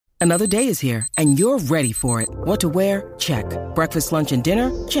Another day is here, and you're ready for it. What to wear? Check. Breakfast, lunch, and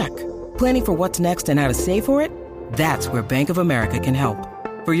dinner? Check. Planning for what's next and how to save for it? That's where Bank of America can help.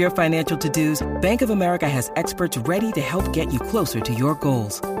 For your financial to-dos, Bank of America has experts ready to help get you closer to your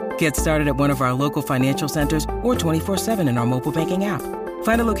goals. Get started at one of our local financial centers or 24/7 in our mobile banking app.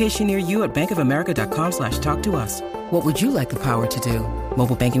 Find a location near you at bankofamerica.com/talktous. What would you like the power to do?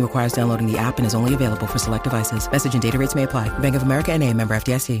 Mobile banking requires downloading the app and is only available for select devices. Message and data rates may apply. Bank of America N.A., member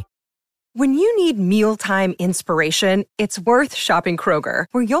FDIC. When you need mealtime inspiration, it's worth shopping Kroger,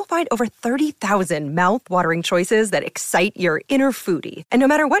 where you'll find over 30,000 mouth-watering choices that excite your inner foodie. And no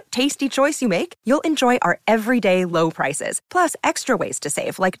matter what tasty choice you make, you'll enjoy our everyday low prices, plus extra ways to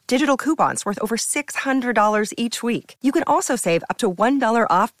save, like digital coupons worth over $600 each week. You can also save up to $1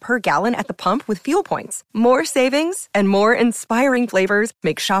 off per gallon at the pump with fuel points. More savings and more inspiring flavors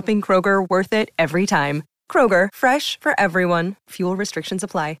make shopping Kroger worth it every time. Kroger, fresh for everyone. Fuel restrictions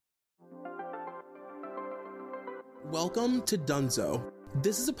apply. Welcome to Dunzo.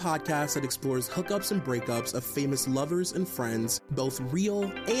 This is a podcast that explores hookups and breakups of famous lovers and friends, both real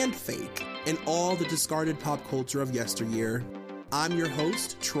and fake, and all the discarded pop culture of yesteryear. I'm your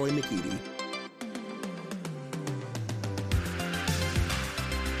host, Troy McEady.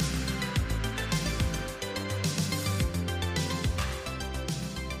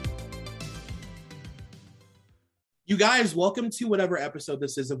 You guys, welcome to whatever episode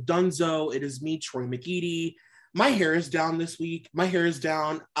this is of Dunzo. It is me, Troy McEady. My hair is down this week. My hair is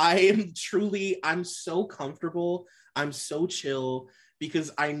down. I'm so comfortable. I'm so chill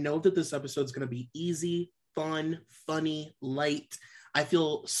because I know that this episode is going to be easy, fun, funny, light. I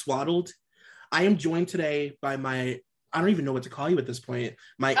feel swaddled. I am joined today by I don't even know what to call you at this point,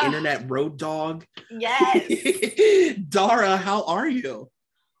 my internet road dog. Yes. Dara, how are you?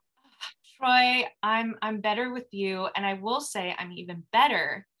 Troy, I'm better with you. And I will say I'm even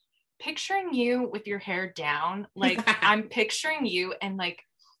better picturing you with your hair down. Like I'm picturing you in like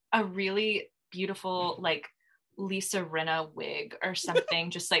a really beautiful like Lisa Rinna wig or something,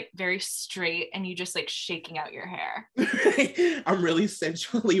 just like very straight, and you just like shaking out your hair. I'm really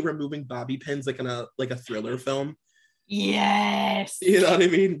sensually removing bobby pins like in a Thriller film. Yes. You know what I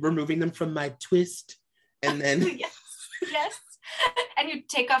mean? Removing them from my twist and then yes. And you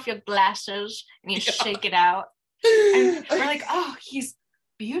take off your glasses and you shake it out. And we're like, oh, he's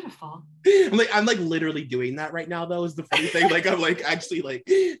beautiful. I'm like literally doing that right now though, is the funny thing. Like I'm like actually like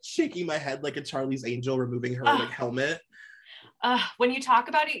shaking my head like a Charlie's Angel removing her like helmet. When you talk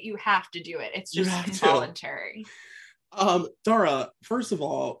about it, you have to do it. It's just involuntary. Dara, first of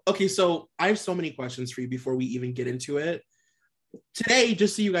all, okay, so I have so many questions for you before we even get into it. Today,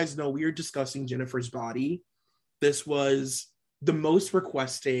 just so you guys know, we are discussing Jennifer's Body. This was the most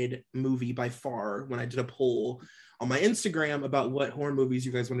requested movie by far when I did a poll on my Instagram about what horror movies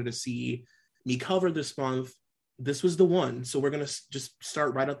you guys wanted to see me cover this month. This was the one. So we're going to just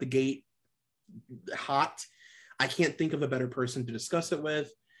start right out the gate hot. I can't think of a better person to discuss it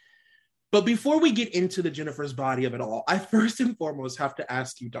with. But before we get into the Jennifer's Body of it all, I first and foremost have to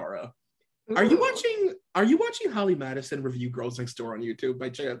ask you, Dara, are you watching Holly Madison review Girls Next Door on YouTube by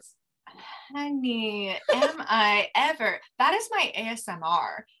chance? Honey, am I ever? That is my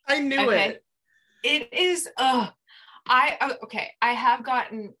ASMR. I knew it. It is, I have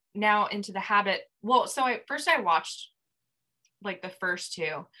gotten now into the habit. Well, so I watched like the first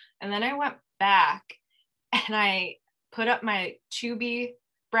two, and then I went back and I put up my Tubi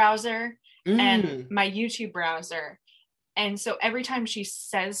browser and my YouTube browser. And so every time she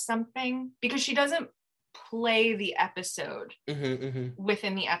says something, because she doesn't play the episode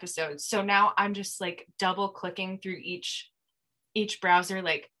within the episode. So now I'm just like double clicking through each browser,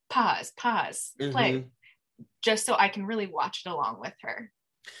 like pause, play, just so I can really watch it along with her.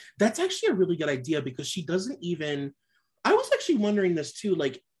 That's actually a really good idea because she doesn't even, I was actually wondering this too.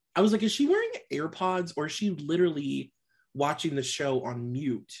 Like, I was like, is she wearing AirPods or is she literally watching the show on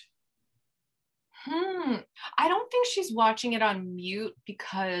mute? I don't think she's watching it on mute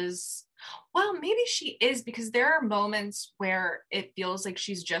because, well, maybe she is, because there are moments where it feels like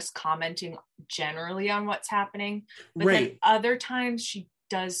she's just commenting generally on what's happening. But then other times she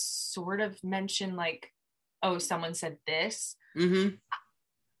does sort of mention like, oh, someone said this. I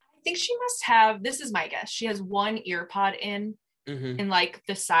think she must have, this is my guess, she has one ear pod in like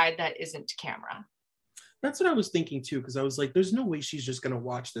the side that isn't camera. That's what I was thinking too, because I was like, there's no way she's just gonna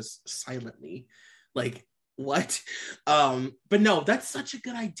watch this silently. Like, what? But no, that's such a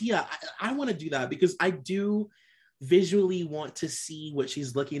good idea. I want to do that because I do visually want to see what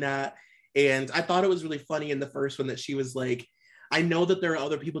she's looking at. And I thought it was really funny in the first one that she was like, I know that there are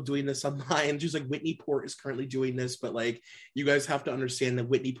other people doing this online. She's like, Whitney Port is currently doing this, but like, you guys have to understand that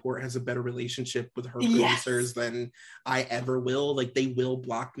Whitney Port has a better relationship with her producers than I ever will. Like, they will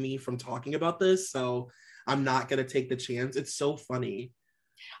block me from talking about this, so I'm not gonna take the chance. It's so funny.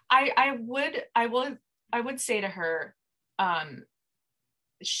 I would say to her,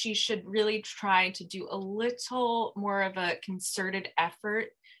 she should really try to do a little more of a concerted effort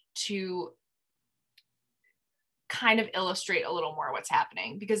to kind of illustrate a little more what's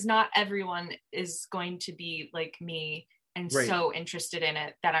happening, because not everyone is going to be like me and so interested in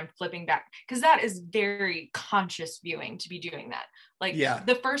it that I'm flipping back, because that is very conscious viewing to be doing that. Like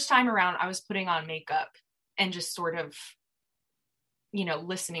the first time around, I was putting on makeup and just sort of, you know,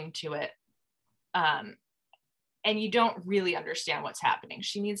 listening to it. And you don't really understand what's happening.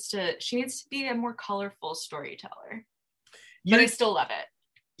 She needs to be a more colorful storyteller. But I still love it.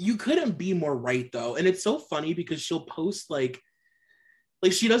 You couldn't be more right, though. And it's so funny because she'll post like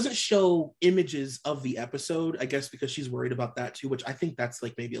she doesn't show images of the episode, I guess, because she's worried about that too, which I think that's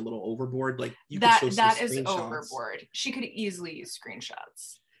like maybe a little overboard. Like, you could show some that is screenshots. Overboard. She could easily use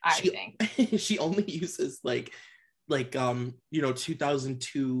screenshots, I think. She only uses like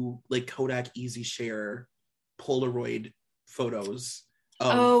 2002 like Kodak Easy Share Polaroid photos.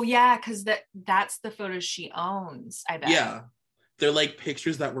 Because that's the photos she owns, I bet. Yeah, they're like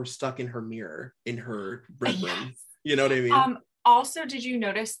pictures that were stuck in her mirror in her bedroom. You know what I mean? Also, did you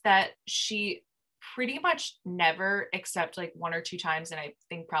notice that she pretty much never, except like one or two times, and I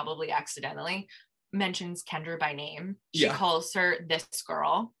think probably accidentally, mentions Kendra by name? She calls her this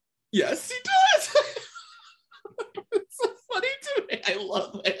girl. Yes, she does. It's so funny to me. I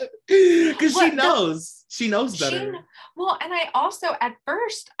love it because she knows better. And I also, at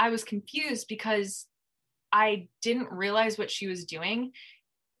first, I was confused because I didn't realize what she was doing,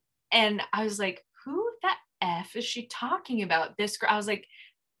 and I was like, "Who the F is she talking about? This girl?" I was like,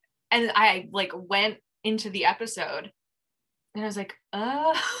 and I like went into the episode, and I was like,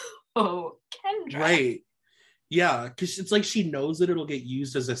 "Oh, Kendra." Right? Yeah, because it's like she knows that it'll get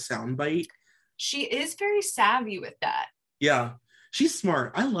used as a soundbite. She is very savvy with that. Yeah, she's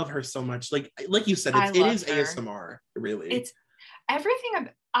smart. I love her so much. Like you said, it is her. ASMR, really. It's everything.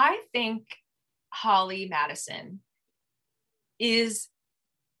 I think Holly Madison is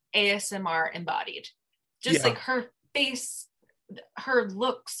ASMR embodied. Just like her face, her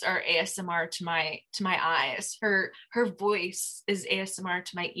looks are ASMR to my eyes. Her voice is ASMR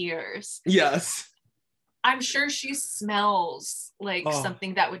to my ears. Yes. I'm sure she smells like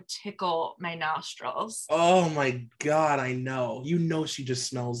something that would tickle my nostrils. Oh my God, I know. You know she just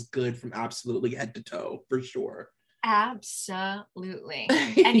smells good from absolutely head to toe, for sure. Absolutely.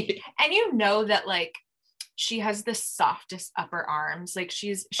 and you know that like she has the softest upper arms. Like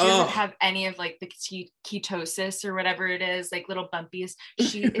she doesn't have any of like the ketosis or whatever it is, like little bumpies.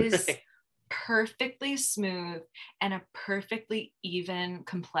 She is perfectly smooth and a perfectly even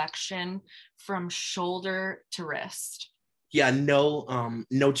complexion from shoulder to wrist. Yeah, no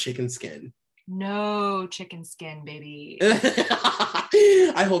chicken skin. No chicken skin, baby.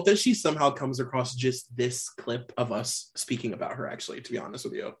 I hope that she somehow comes across just this clip of us speaking about her, actually, to be honest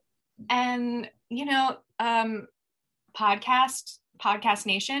with you. And, you know, podcast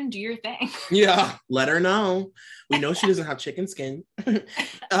nation, do your thing. Yeah, let her know. We know she doesn't have chicken skin.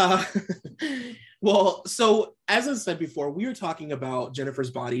 Well, so as I said before, we were talking about Jennifer's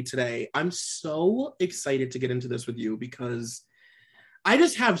Body today. I'm so excited to get into this with you because I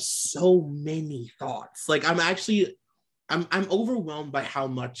just have so many thoughts. Like I'm overwhelmed by how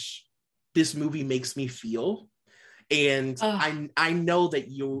much this movie makes me feel. And I know that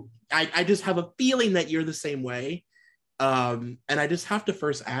I just have a feeling that you're the same way. And I just have to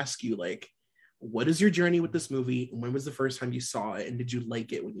first ask you, like, what is your journey with this movie? When was the first time you saw it? And did you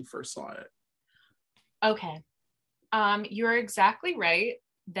like it when you first saw it? Okay. You're exactly right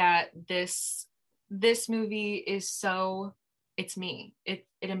that this movie is so, it's me. It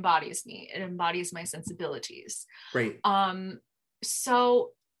embodies me. It embodies my sensibilities. Right. So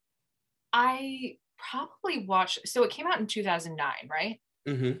I probably watched, so it came out in 2009, right?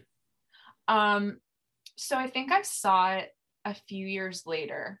 Mm-hmm. So I think I saw it a few years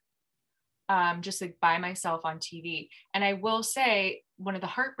later, just like by myself on TV. And I will say one of the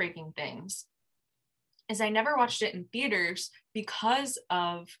heartbreaking things is I never watched it in theaters because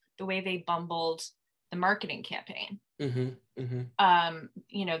of the way they bumbled the marketing campaign. Mm-hmm. Mm-hmm.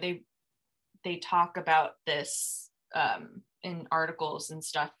 You know, they talk about this in articles and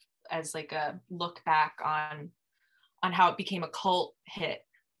stuff as like a look back on how it became a cult hit.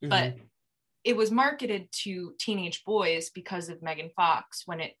 Mm-hmm. But it was marketed to teenage boys because of Megan Fox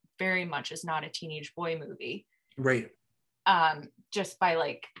when it very much is not a teenage boy movie. Right. just by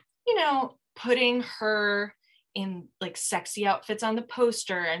like, you know, putting her in like sexy outfits on the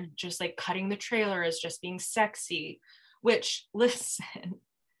poster and just like cutting the trailer as just being sexy, which, listen,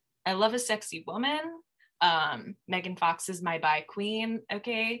 I love a sexy woman. Megan Fox is my bi queen,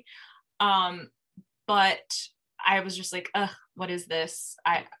 okay? But I was just like, ugh, what is this?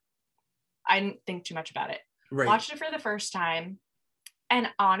 I didn't think too much about it. Right. Watched it for the first time. And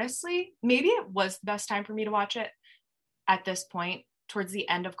honestly, maybe it was the best time for me to watch it at this point, towards the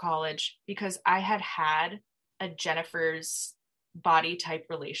end of college, because I had a Jennifer's body type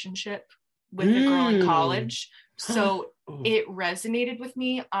relationship with a girl in college. So it resonated with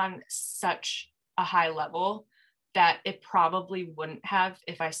me on such a high level that it probably wouldn't have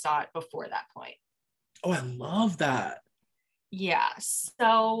if I saw it before that point. Oh, I love that. Yeah.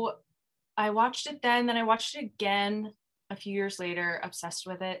 So I watched it then I watched it again a few years later, obsessed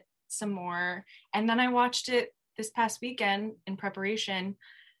with it some more. And then I watched it this past weekend in preparation.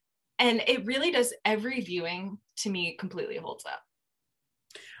 And it really does, every viewing to me completely holds up.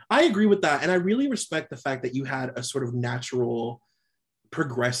 I agree with that. And I really respect the fact that you had a sort of natural,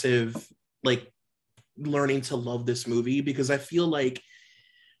 progressive, like, learning to love this movie, because I feel like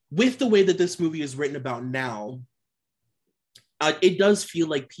with the way that this movie is written about now, it does feel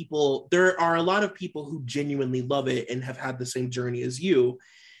like there are a lot of people who genuinely love it and have had the same journey as you.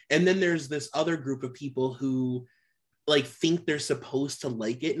 And then there's this other group of people who like think they're supposed to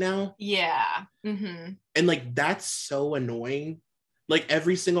like it now. Yeah. Mm-hmm. And like, that's so annoying. Like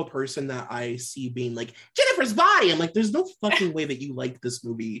every single person that I see being like, Jennifer's Body, I'm like, there's no fucking way that you liked this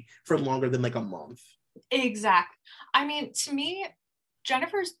movie for longer than like a month. Exactly. I mean, to me,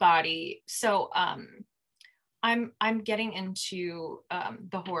 Jennifer's Body, so I'm getting into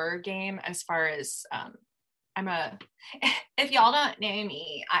the horror game as far as if y'all don't know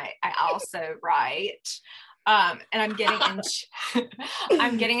me, I also write. And I'm getting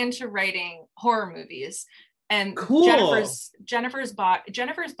into writing horror movies. And cool. Jennifer's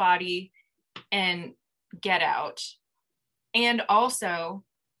Body and Get Out, and also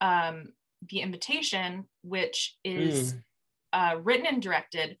The Invitation, which is written and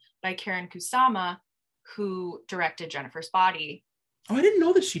directed by Karen Kusama, who directed Jennifer's Body. Oh, I didn't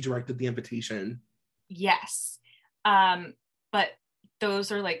know that she directed The Invitation. Yes. But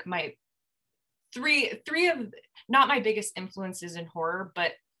those are like my three of, not my biggest influences in horror,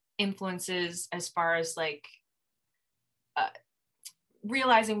 but influences as far as like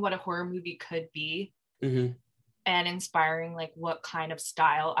realizing what a horror movie could be, and inspiring like what kind of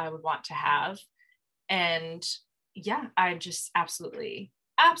style I would want to have. And yeah, I'm just absolutely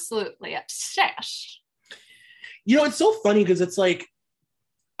obsessed. You know, it's so funny because it's like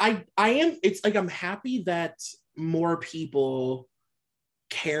it's like I'm happy that more people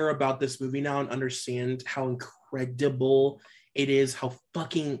care about this movie now and understand how incredible it is, how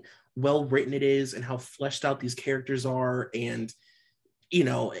fucking well written it is, and how fleshed out these characters are, and you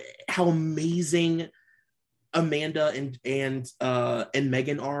know how amazing Amanda and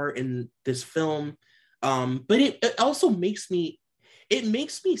Megan are in this film. But it also makes me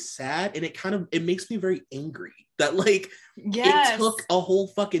sad, and it makes me very angry that like it took a whole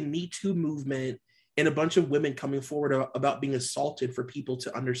fucking Me Too movement and a bunch of women coming forward about being assaulted for people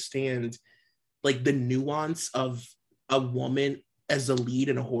to understand like the nuance of a woman as a lead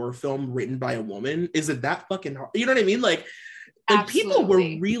in a horror film written by a woman. Is it that fucking hard? You know what I mean? Like people were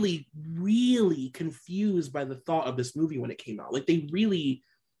really, really confused by the thought of this movie when it came out. Like they really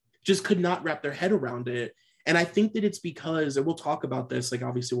just could not wrap their head around it. And I think that it's because, and we'll talk about this, like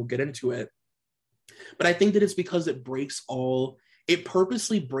obviously we'll get into it, but I think that it's because it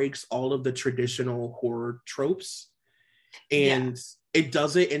purposely breaks all of the traditional horror tropes. And it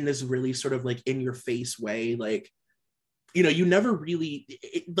does it in this really sort of like in your face way. Like, you know, you never really,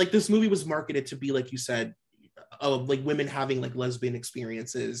 like this movie was marketed to be, like you said, of like women having like lesbian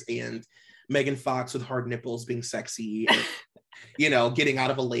experiences and Megan Fox with hard nipples being sexy, and, you know, getting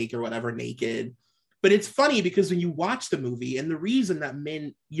out of a lake or whatever naked. But it's funny because when you watch the movie, and the reason that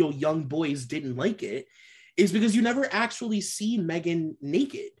young boys didn't like it is because you never actually see Megan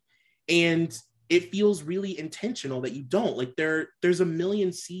naked. And it feels really intentional that you don't. Like there's a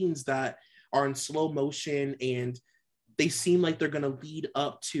million scenes that are in slow motion, and they seem like they're going to lead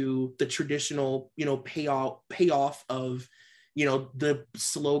up to the traditional, you know, payoff of, you know, the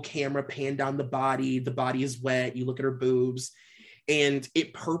slow camera pan down the body is wet, you look at her boobs, and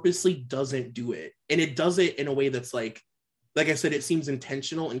it purposely doesn't do it. And it does it in a way that's like I said, it seems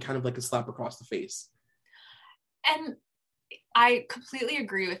intentional and kind of like a slap across the face. And I completely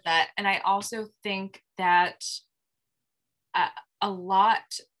agree with that. And I also think that a lot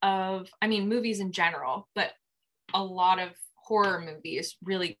of, I mean, movies in general, but a lot of horror movies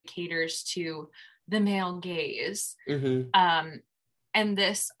really caters to the male gaze. And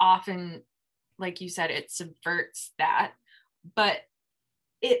this often, like you said, it subverts that. But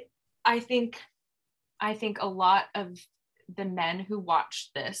I think a lot of the men who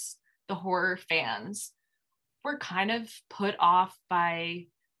watched this, the horror fans, were kind of put off by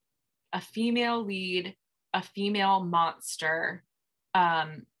a female lead, a female monster,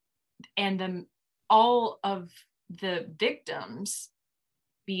 and all of the victims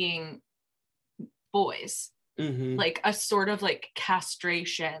being boys. Like a sort of like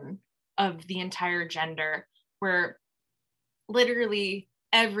castration of the entire gender, where literally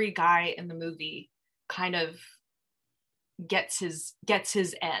every guy in the movie kind of gets his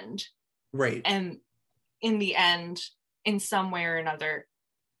end, right? And in the end, in some way or another,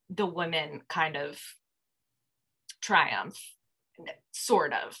 the women kind of triumph,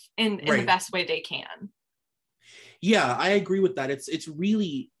 sort of, in the best way they can. Yeah, I agree with that. It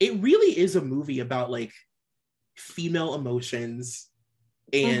really is a movie about like female emotions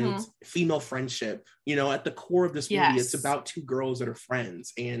and female friendship. You know, at the core of this movie, it's about two girls that are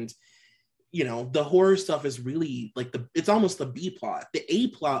friends, and you know, the horror stuff is really like it's almost the B plot. The A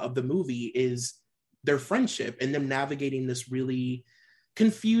plot of the movie is their friendship and them navigating this really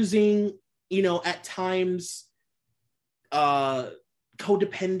confusing, you know, at times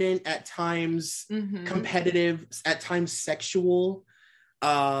codependent, at times competitive, at times sexual,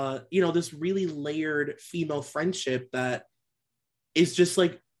 you know, this really layered female friendship that is just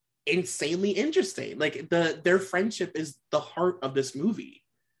like insanely interesting. Like their friendship is the heart of this movie.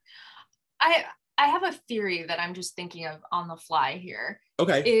 I have a theory that I'm just thinking of on the fly here.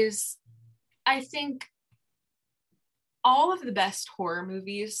 Okay. Is I think all of the best horror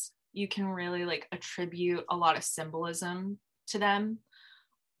movies, you can really like attribute a lot of symbolism to them,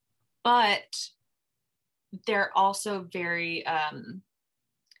 but they're also very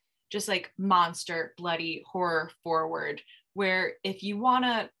just like monster, bloody, horror forward, where if you want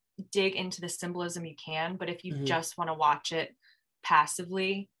to dig into the symbolism, you can, but if you just want to watch it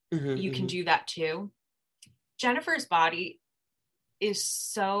passively, you can do that too. Jennifer's Body is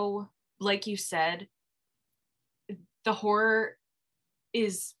so, like you said, the horror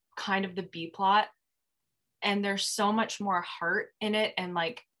is kind of the B plot, and there's so much more heart in it, and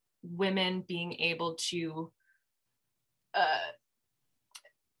like women being able to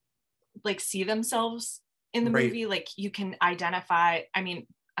like see themselves in the movie. Like you can identify, I mean,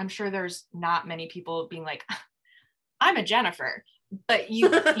 I'm sure there's not many people being like, I'm a Jennifer, but you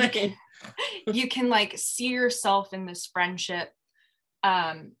can like see yourself in this friendship.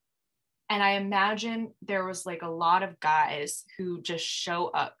 And I imagine there was like a lot of guys who just show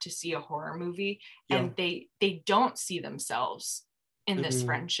up to see a horror movie and they don't see themselves in this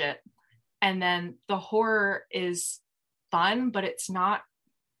friendship. And then the horror is fun, but it's not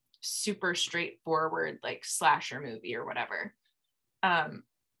super straightforward, like slasher movie or whatever.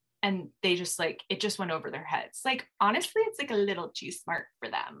 And they just like, it just went over their heads. Like, honestly, it's like a little too smart for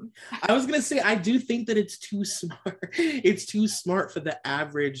them. I was going to say, I do think that it's too smart. It's too smart for the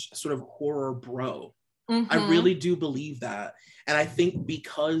average sort of horror bro. I really do believe that. And I think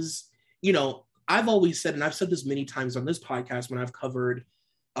because, you know, I've always said, and I've said this many times on this podcast when I've covered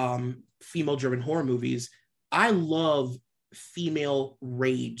female driven horror movies, I love female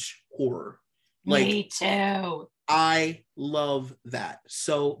rage horror. Like, me too. I love that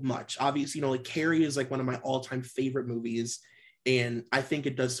so much. Obviously, you know, like Carrie is like one of my all-time favorite movies, and I think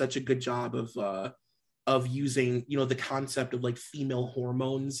it does such a good job of using, you know, the concept of like female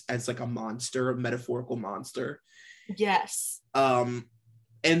hormones as like a monster, a metaphorical monster. Yes. And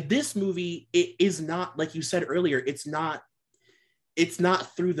this movie, it is not, like you said earlier, it's not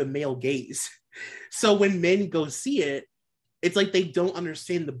through the male gaze. So when men go see it, it's like they don't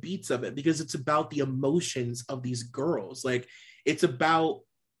understand the beats of it, because it's about the emotions of these girls. Like, it's about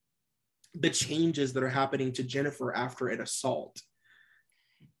the changes that are happening to Jennifer after an assault.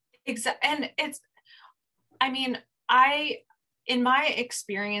 Exactly. And it's, I mean, in my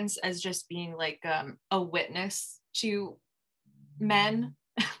experience as just being like a witness to men,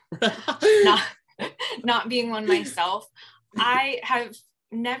 not being one myself, I have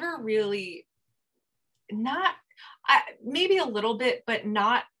never really, maybe a little bit, but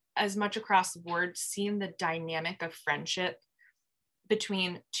not as much across the board, seen the dynamic of friendship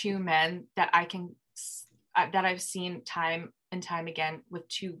between two men that I've seen time and time again with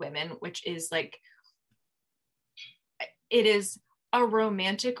two women, which is like, it is a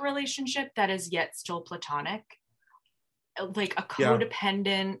romantic relationship that is yet still platonic, like a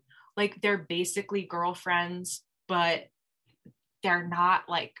codependent, like they're basically girlfriends, but they're not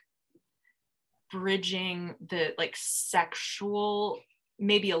like, bridging the like sexual,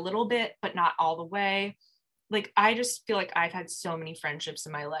 maybe a little bit, but not all the way. Like, I just feel like I've had so many friendships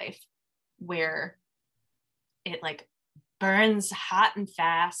in my life where it like burns hot and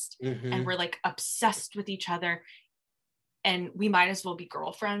fast, and we're like obsessed with each other, and we might as well be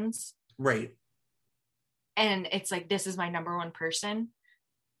girlfriends. Right. And it's like, this is my number one person,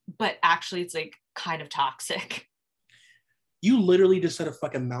 but actually it's like kind of toxic. You literally just said a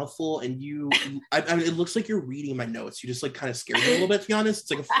fucking mouthful, and I mean, it looks like you're reading my notes. You just like kind of scared me a little bit, to be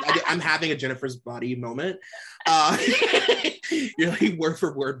honest. It's like I'm having a Jennifer's Body moment. You're like word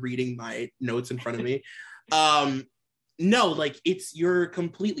for word reading my notes in front of me. No, like you're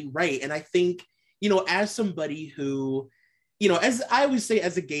completely right. And I think, you know, as somebody who, you know, as I always say,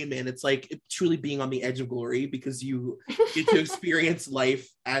 as a gay man, it's like truly being on the edge of glory, because you get to experience life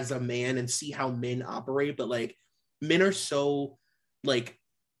as a man and see how men operate. But like, men are so like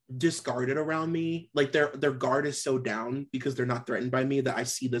discarded around me. Like their guard is so down because they're not threatened by me, that I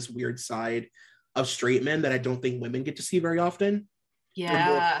see this weird side of straight men that I don't think women get to see very often. Yeah.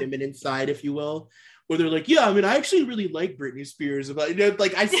 Or more feminine side, if you will, where they're like, yeah, I mean, I actually really like Britney Spears, about, you know,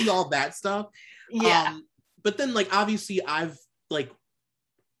 like I see all that stuff. Yeah. But then like, obviously I've like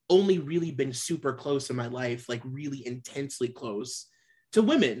only really been super close in my life, like really intensely close to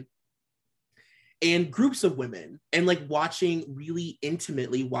women and groups of women, and like really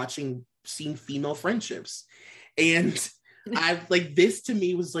intimately seeing female friendships. And I've like, this to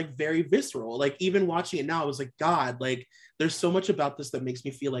me was like very visceral. Like even watching it now, I was like, God, like there's so much about this that makes me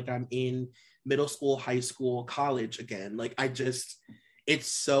feel like I'm in middle school, high school, college again. Like it's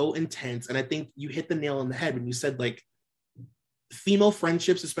so intense. And I think you hit the nail on the head when you said like female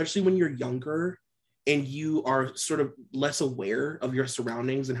friendships, especially when you're younger and you are sort of less aware of your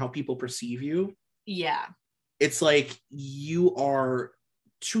surroundings and how people perceive you. Yeah. It's like you are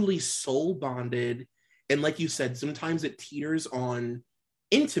truly soul bonded. And like you said, sometimes it teeters on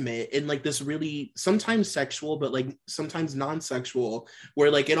intimate and like this really sometimes sexual, but like sometimes non-sexual, where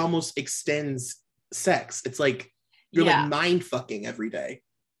like it almost extends sex. It's like you're like mind fucking every day.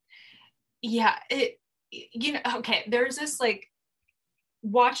 Yeah. You know, okay, there's this like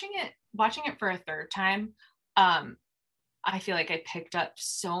watching it for a third time. I feel like I picked up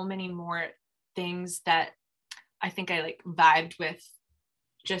so many more things that I think I like vibed with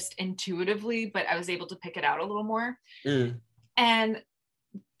just intuitively, but I was able to pick it out a little more. And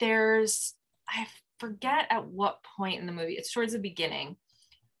I forget at what point in the movie, it's towards the beginning,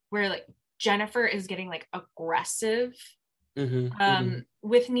 where like Jennifer is getting like aggressive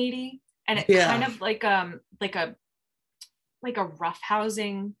with Needy, and it kind of like a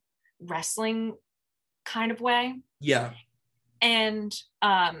roughhousing wrestling kind of way. Yeah. And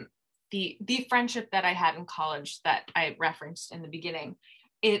the friendship that I had in college that I referenced in the beginning,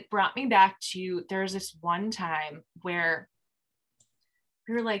 it brought me back to, there's this one time where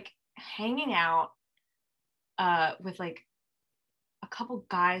we were like hanging out with like a couple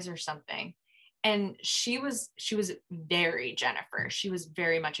guys or something, and she was very Jennifer. She was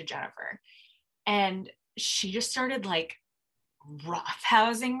very much a Jennifer, and she just started like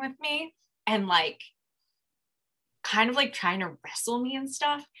roughhousing with me and like kind of like trying to wrestle me and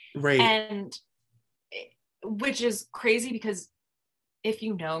stuff. Right. And which is crazy because if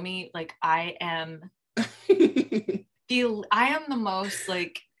you know me, like I am the most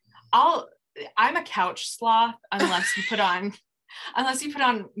like, I'm a couch sloth unless you put on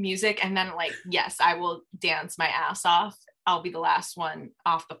music, and then like, yes, I will dance my ass off. I'll be the last one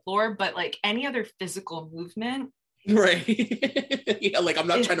off the floor, but like any other physical movement. Right. Yeah, like I'm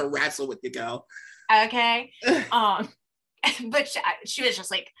not trying to wrestle with you, girl. Okay. But she was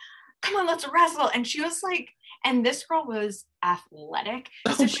just like, come on, let's wrestle. And she was like, and this girl was athletic.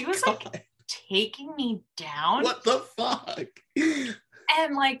 So she was like taking me down. What the fuck?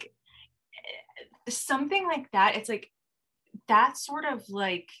 And like something like that, it's like that sort of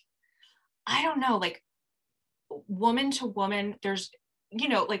like, I don't know, like woman to woman, there's, you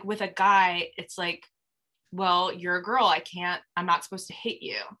know, like with a guy, it's like, well, you're a girl, I'm not supposed to hit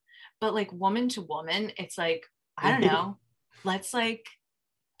you. But like woman to woman, it's like, I don't know, let's like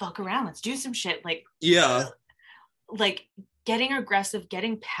fuck around, let's do some shit. Like, yeah, like getting aggressive,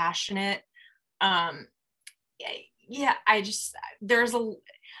 getting passionate. Yeah, I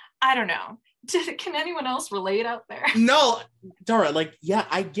don't know. Can anyone else relate out there? No, Dara, like, yeah,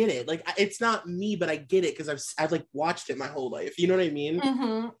 I get it. Like, it's not me, but I get it because I've like watched it my whole life. You know what I mean?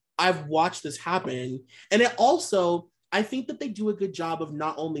 Mm-hmm. I've watched this happen. And it also, I think that they do a good job of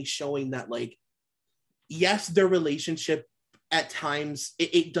not only showing that, like, yes, their relationship at times,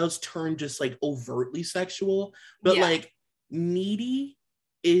 it does turn just like overtly sexual, but like Needy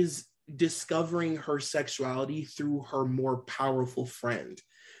is discovering her sexuality through her more powerful friend,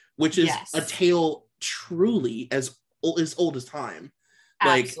 which is Yes. a tale truly as old as time.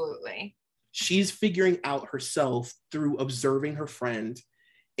 Like, absolutely. she's figuring out herself through observing her friend.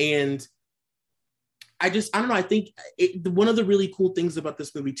 And I don't know. I think one of the really cool things about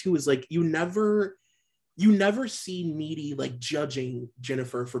this movie too is like you never see Needy like judging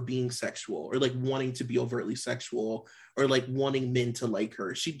Jennifer for being sexual or like wanting to be overtly sexual or like wanting men to like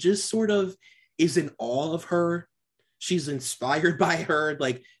her. She just sort of is in awe of her. She's inspired by her.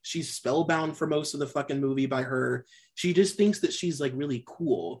 Like, she's spellbound for most of the fucking movie by her. She just thinks that she's like really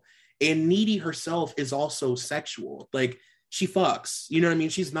cool. And Needy herself is also sexual. Like, she fucks. You know what I mean?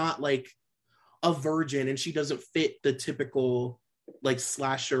 She's not like a virgin and she doesn't fit the typical like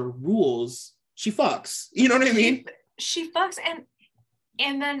slasher rules. She fucks. You know what I mean? She fucks,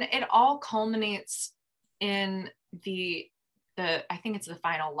 and then it all culminates in the I think it's the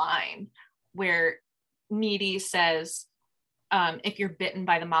final line where Needy says, if you're bitten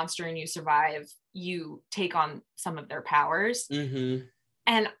by the monster and you survive, you take on some of their powers. Mm-hmm.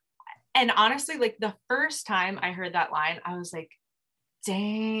 And honestly, like the first time I heard that line, I was like,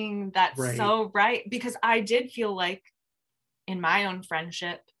 dang, that's right. So right. Because I did feel like in my own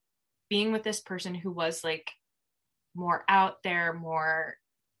friendship, being with this person who was like more out there, more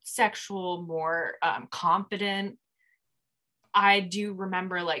sexual, more confident, I do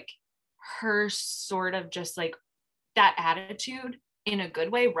remember like her sort of just like that attitude in a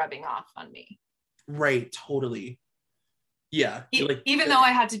good way rubbing off on me. Right, totally. Yeah. Like, even though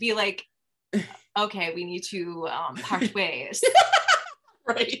I had to be like, okay, we need to part ways.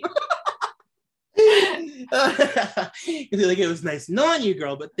 Right. Like, it was nice knowing you,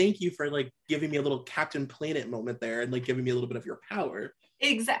 girl, but thank you for like giving me a little Captain Planet moment there and like giving me a little bit of your power.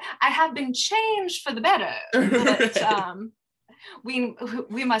 Exactly. I have been changed for the better, but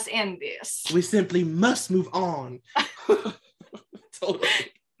we must end this. We simply must move on.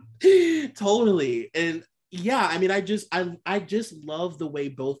 Totally. And yeah, I mean, I just love the way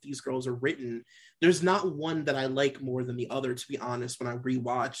both these girls are written. There's not one that I like more than the other, to be honest, when I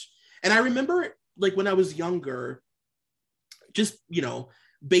rewatch. And I remember like when I was younger, just, you know,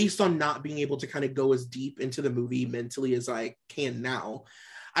 based on not being able to kind of go as deep into the movie mentally as I can now,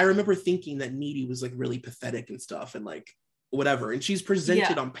 I remember thinking that Needy was like really pathetic and stuff and like whatever. And she's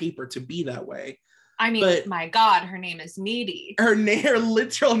presented on paper to be that way. I mean, but my God, her name is Needy. Her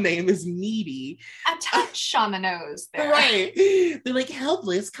literal name is Needy. A touch on the nose there. Right. They're like,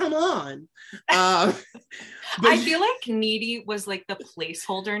 helpless, come on. I feel like Needy was like the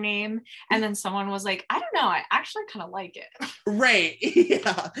placeholder name. And then someone was like, I don't know, I actually kind of like it. Right.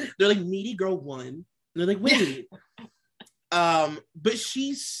 Yeah. They're like, Needy Girl 1. And they're like, wait. But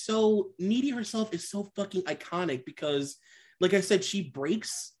Needy herself is so fucking iconic because, like I said, she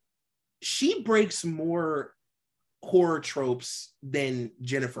breaks more horror tropes than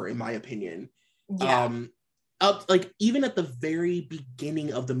Jennifer, in my opinion. Yeah. Up like even at the very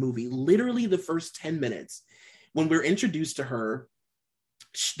beginning of the movie, literally the first 10 minutes, when we're introduced to her,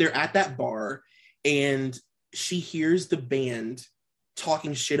 they're at that bar and she hears the band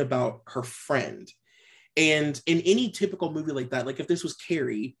talking shit about her friend. And in any typical movie like that, like if this was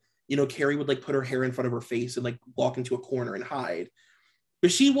Carrie, you know, Carrie would like put her hair in front of her face and like walk into a corner and hide.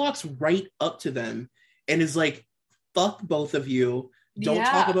 But she walks right up to them and is like, fuck both of you. Don't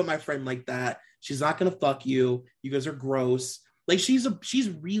talk about my friend like that. She's not going to fuck you. You guys are gross. Like, she's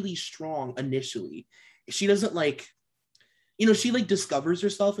really strong initially. She doesn't like, you know, she like discovers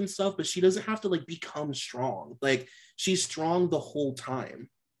herself and stuff, but she doesn't have to like become strong. Like, she's strong the whole time.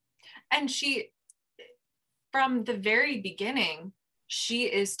 And she, from the very beginning, she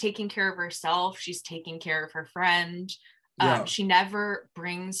is taking care of herself. She's taking care of her friend. She never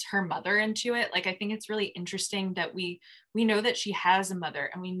brings her mother into it. Like, I think it's really interesting that we know that she has a mother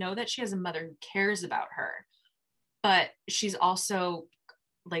and we know that she has a mother who cares about her, but she's also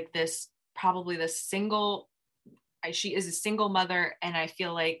like she is a single mother. And I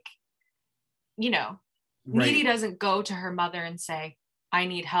feel like, you know, Needy doesn't go to her mother and say, I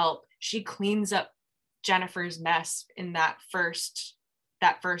need help. She cleans up Jennifer's mess in that first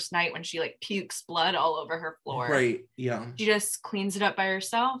night when she like pukes blood all over her floor. Right. Yeah. She just cleans it up by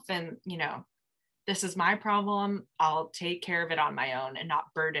herself and, you know, this is my problem. I'll take care of it on my own and not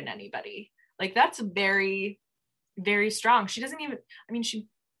burden anybody. Like, that's very, very strong. She doesn't even, I mean, she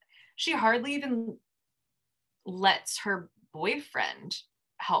hardly even lets her boyfriend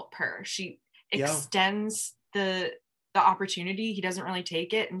help her. She extends the opportunity. He doesn't really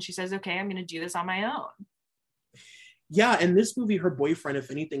take it. And she says, okay, I'm going to do this on my own. Yeah, in this movie, her boyfriend,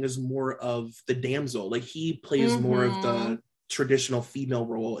 if anything, is more of the damsel. Like, he plays more of the traditional female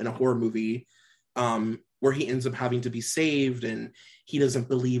role in a horror movie, where he ends up having to be saved and he doesn't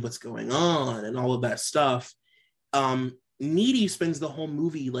believe what's going on and all of that stuff. Needy spends the whole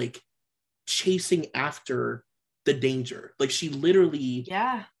movie like chasing after the danger. Like she literally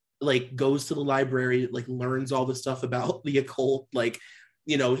like goes to the library, like learns all the stuff about the occult. Like,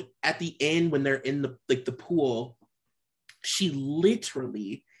 you know, at the end when they're in the pool, she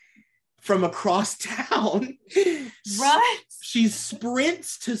literally from across town she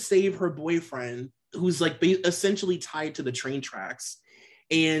sprints to save her boyfriend, who's like essentially tied to the train tracks,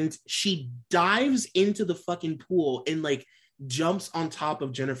 and she dives into the fucking pool and like jumps on top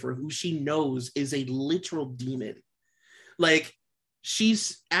of Jennifer, who she knows is a literal demon. Like,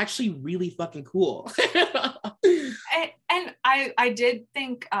 she's actually really fucking cool. and I did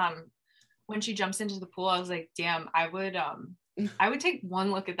think when she jumps into the pool, I was like, damn, I would take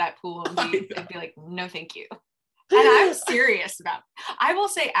one look at that pool and be like, no, thank you. And I'm serious about it. I will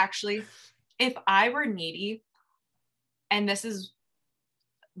say, actually, if I were Needy, and this is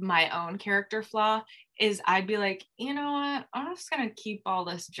my own character flaw, is I'd be like, you know what? I'm just going to keep all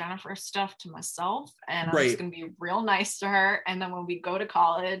this Jennifer stuff to myself, and I'm just going to be real nice to her. And then when we go to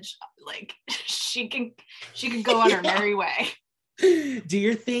college, like she can go on her merry way. Do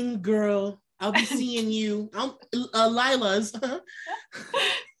your thing, girl. I'll be seeing you. Lila's.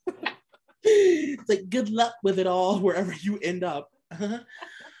 It's like, good luck with it all, wherever you end up.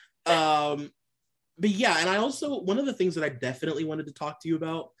 But yeah, and I also, one of the things that I definitely wanted to talk to you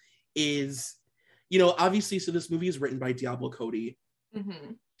about is, you know, obviously, so this movie is written by Diablo Cody.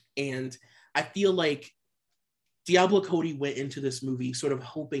 Mm-hmm. And I feel like Diablo Cody went into this movie sort of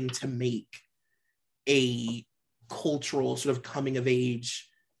hoping to make a cultural sort of coming of age,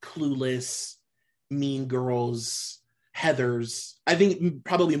 Clueless, Mean Girls, Heathers. I think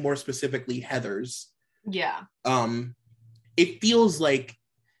probably more specifically Heathers. Yeah. It feels like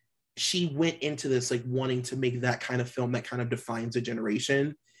she went into this like wanting to make that kind of film that kind of defines a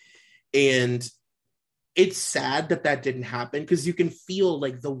generation. And it's sad that that didn't happen, because you can feel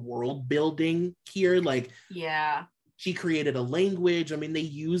like the world building here. Like, yeah, she created a language. I mean, they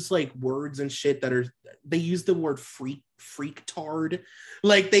use like words and shit that are, they use the word freak-tard.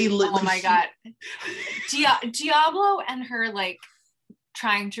 Like they oh my god, Diablo and her like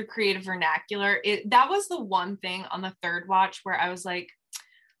trying to create a vernacular. That was the one thing on the third watch where I was like,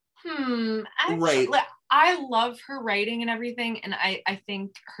 I love her writing and everything, and I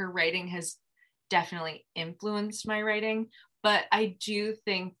think her writing has definitely influenced my writing, but I do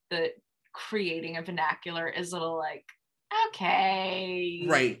think that creating a vernacular is a little like, okay,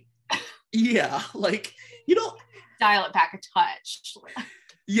 right, yeah, like, you don't dial it back a touch.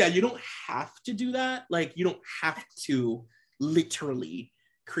 Yeah, you don't have to do that. Like, you don't have to literally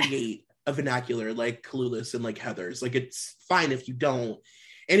create a vernacular like Clueless and like Heathers. Like, it's fine if you don't.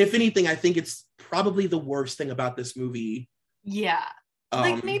 And if anything, I think it's probably the worst thing about this movie. Yeah.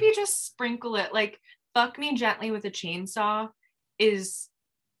 Like, maybe just sprinkle it. Like, fuck me gently with a chainsaw is,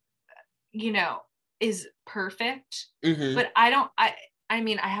 you know, is perfect. Mm-hmm. But I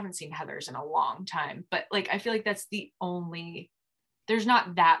mean, I haven't seen Heathers in a long time, but like, I feel like that's the only, there's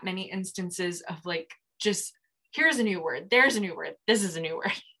not that many instances of like, just here's a new word, there's a new word, this is a new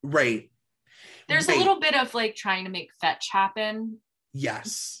word. Right. There's a little bit of like trying to make fetch happen.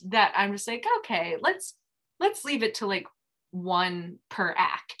 Yes. That I'm just like, okay, let's leave it to like one per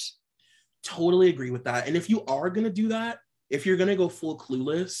act. Totally agree with that. And if you are going to do that, if you're going to go full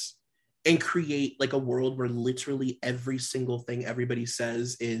Clueless and create like a world where literally every single thing everybody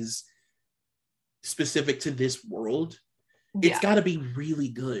says is specific to this world, it's got to be really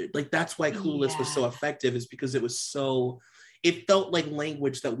good. Like, that's why Clueless was so effective, is because it felt like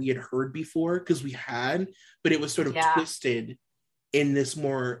language that we had heard before, because we had, but it was sort of twisted in this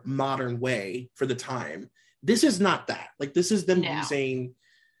more modern way for the time. This is not that. Like, this is them using,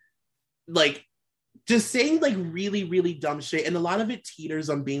 like, just saying like really, really dumb shit. And a lot of it teeters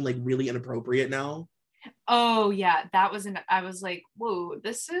on being like really inappropriate now. Oh yeah. I was like, whoa,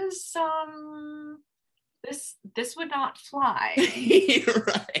 this is, this would not fly.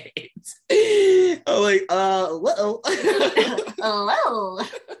 Right. I'm like, whoa. Hello.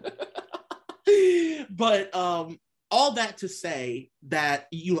 But all that to say that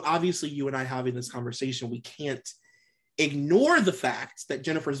you and I having this conversation, we can't ignore the fact that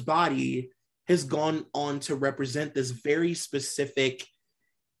Jennifer's Body has gone on to represent this very specific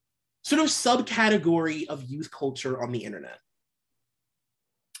sort of subcategory of youth culture on the internet.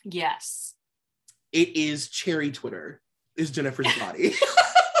 Yes. It is cherry Twitter, is Jennifer's Body.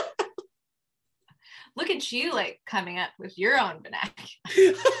 Look at you, like, coming up with your own vernacular.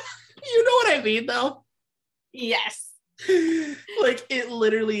 You know what I mean, though? Yes. Like it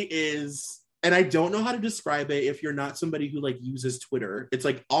literally is, and I don't know how to describe it if you're not somebody who like uses Twitter. It's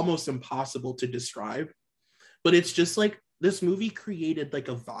like almost impossible to describe, but it's just like this movie created like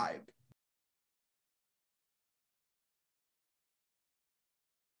a vibe.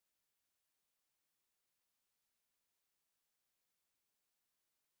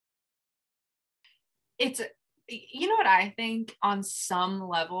 It's, you know what I think on some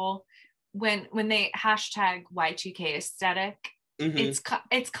level, when they hashtag Y2K aesthetic, Mm-hmm.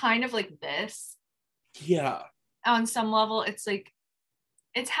 it's kind of like this. Yeah. On some level, it's like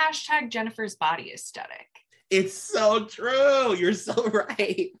it's hashtag Jennifer's body aesthetic. It's so true. You're so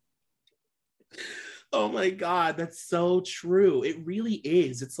right. Oh my God, that's so true. It really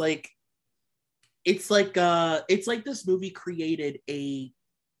is. It's like this movie created a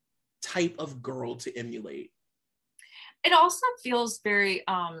type of girl to emulate. It also feels very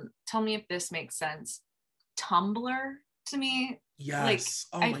tell me if this makes sense, Tumblr to me. Like Yes.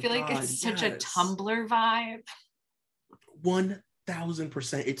 Oh I my feel like God. it's such a Yes. Tumblr vibe.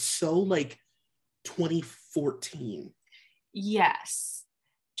 1000%. It's so like 2014. Yes.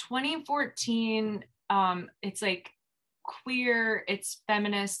 2014, it's like queer, it's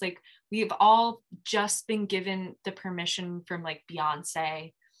feminist, like we've all just been given the permission from like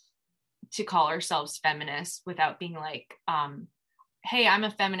Beyonce to call ourselves feminists without being like, hey, I'm a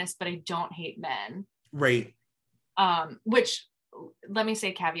feminist, but I don't hate men. Right. Which, let me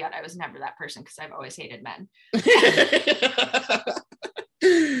say caveat, I was never that person because I've always hated men.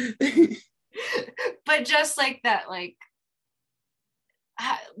 But just like that, like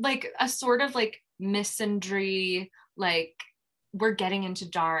a sort of like misandry, like we're getting into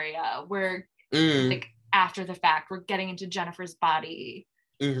Daria, we're like after the fact, we're getting into Jennifer's body.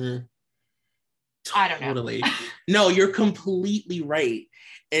 Mm-hmm. I don't know. Totally. No, you're completely right.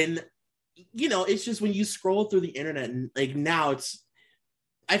 And you know, it's just when you scroll through the internet and like now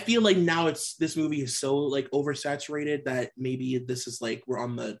I feel like now this movie is so like oversaturated that maybe this is like we're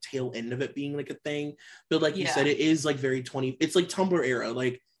on the tail end of it being like a thing. But like you said, it is like very it's like Tumblr era.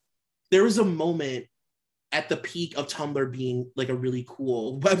 Like there was a moment at the peak of Tumblr being like a really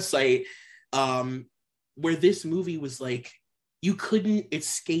cool website, where this movie was like you couldn't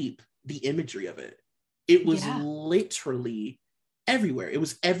escape the imagery of it. It was literally everywhere. It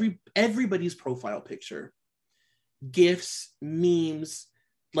was everybody's profile picture, GIFs, memes.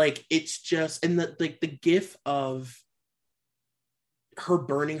 Like it's just, and the GIF of her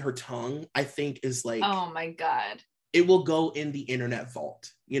burning her tongue, I think is like, oh my God, it will go in the internet vault,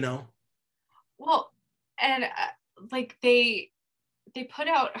 you know? Well, and like they put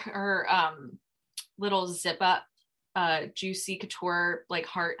out her little zip up Juicy Couture like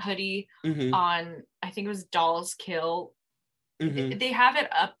heart hoodie on, I think it was Dolls Kill. They have it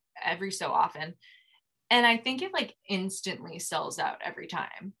up every so often, and I think it like instantly sells out every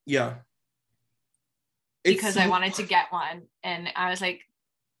time. Yeah, because I wanted to get one, and I was like,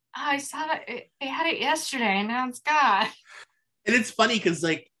 oh, I saw that they had it yesterday and now it's gone. And it's funny because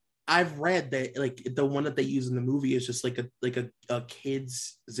like I've read that like the one that they use in the movie is just like a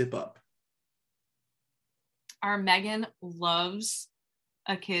kid's zip up. Our Megan loves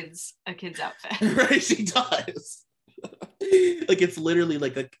a kid's outfit. Right, she does. Like it's literally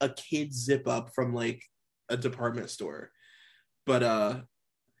like a kid's zip up from like a department store. But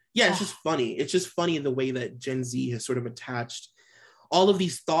yeah, it's just funny. It's just funny the way that Gen Z has sort of attached all of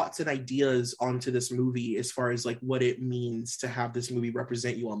these thoughts and ideas onto this movie as far as like what it means to have this movie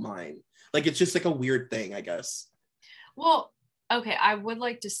represent you online. Like it's just like a weird thing, I guess. Well, okay, I would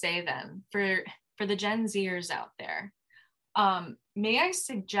like to say then for the Gen Zers out there, may I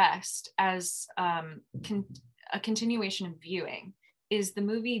suggest as a continuation of viewing is the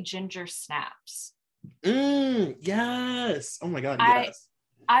movie Ginger Snaps. Yes. Oh my God, yes.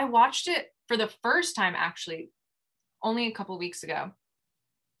 I watched it for the first time actually only a couple weeks ago.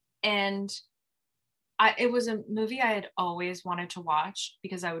 And it was a movie I had always wanted to watch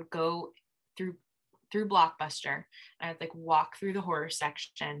because I would go through Blockbuster and I'd like walk through the horror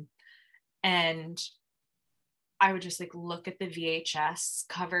section and I would just like look at the VHS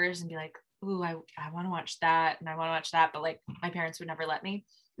covers and be like, ooh, I want to watch that and I want to watch that, but like my parents would never let me.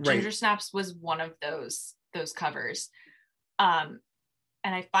 Right. Ginger Snaps was one of those covers.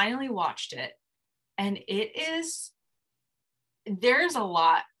 And I finally watched it, and there's a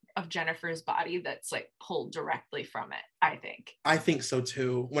lot of Jennifer's body that's like pulled directly from it, I think so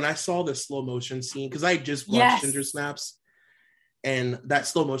too. When I saw the slow motion scene, because I just watched Ginger Snaps, and that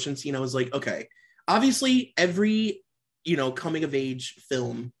slow motion scene, I was like, okay, obviously every coming of age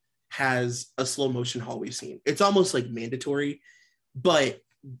film has a slow motion hallway scene. It's almost like mandatory, but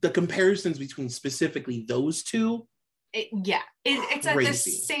the comparisons between specifically those two It's at the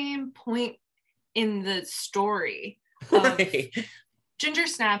same point in the story of Right. Ginger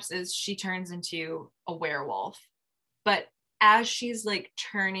snaps is she turns into a werewolf, but as she's like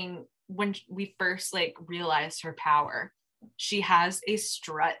turning, when we first like realized her power, she has a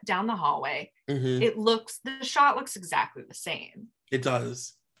strut down the hallway. Mm-hmm. The shot looks exactly the same. It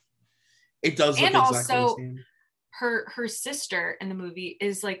does. It does look And exactly also the same. her sister in the movie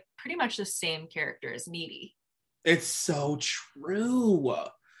is like pretty much the same character as Needy. It's so true.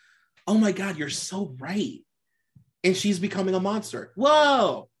 Oh my God, you're so right. And she's becoming a monster.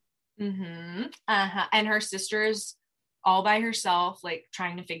 Whoa. Mm-hmm. And her sister's all by herself, like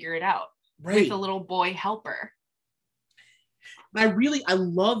trying to figure it out with a little boy helper. I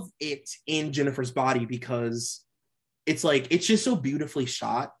love it in Jennifer's Body because it's like, it's just so beautifully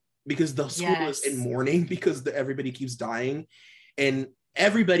shot because the school is in mourning because everybody keeps dying. And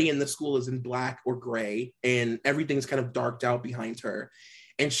everybody in the school is in black or gray and everything's kind of darked out behind her.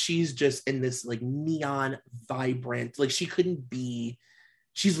 And she's just in this like neon vibrant, like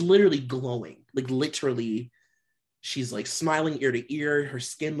she's literally glowing, like literally she's like smiling ear to ear. Her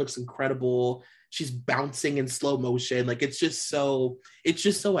skin looks incredible. She's bouncing in slow motion. Like it's just so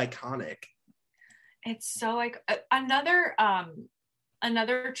iconic. It's so like another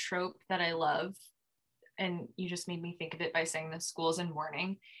trope that I love, and you just made me think of it by saying the school's in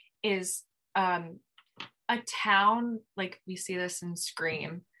mourning, is a town, like we see this in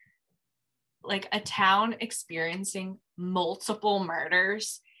Scream, like a town experiencing multiple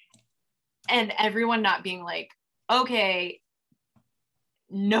murders and everyone not being like, okay,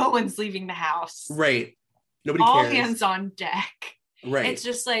 no one's leaving the house. Right. Nobody all cares. Hands on deck. Right. It's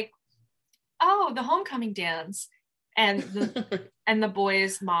just like, oh, the homecoming dance. And the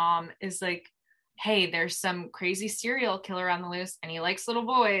boy's mom is like, hey, there's some crazy serial killer on the loose and he likes little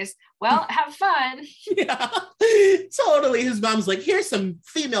boys. Well, have fun. Yeah, totally. His mom's like, here's some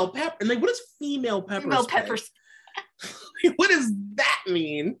female pepper. And like, what is female pepper Female spray? pepper. What does that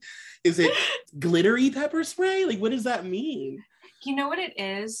mean? Is it glittery pepper spray? Like, what does that mean? You know what it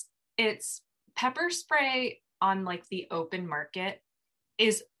is? It's pepper spray on like the open market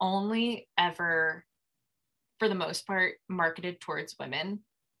is only ever, for the most part, marketed towards women.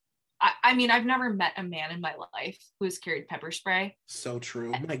 I mean, I've never met a man in my life who has carried pepper spray. So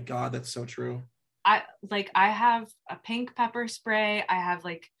true. Oh my God, that's so true. I have a pink pepper spray. I have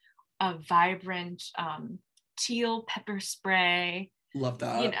like a vibrant teal pepper spray. Love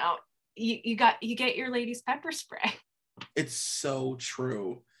that. You know, you get your ladies pepper spray. It's so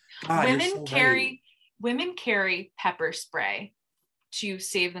true. God, women carry pepper spray to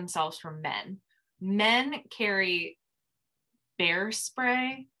save themselves from men. Men carry bear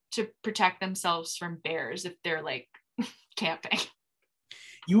spray to protect themselves from bears if they're like camping.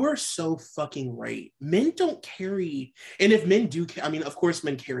 You are so fucking right. Men don't carry, and if men do, I mean, of course,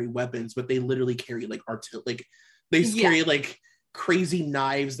 men carry weapons, but they literally carry like carry like crazy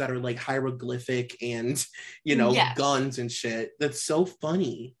knives that are like hieroglyphic and guns and shit. That's so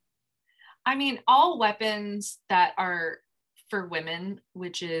funny. I mean, all weapons that are for women,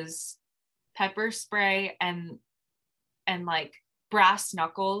 which is pepper spray and like brass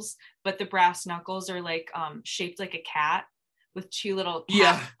knuckles, but the brass knuckles are like shaped like a cat with two little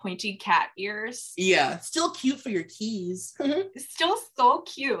pointy cat ears. Yeah, still cute for your keys. It's still so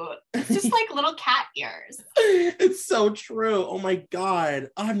cute. It's just like little cat ears. It's so true. Oh my God.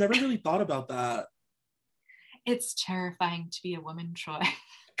 I've never really thought about that. It's terrifying to be a woman, Troy.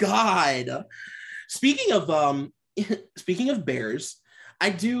 God. Speaking of bears, I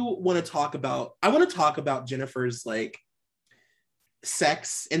want to talk about Jennifer's like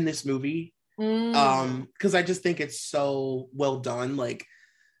sex in this movie. Because I just think it's so well done. Like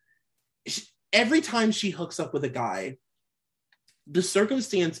every time she hooks up with a guy, the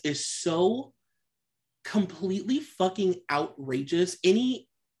circumstance is so completely fucking outrageous. Any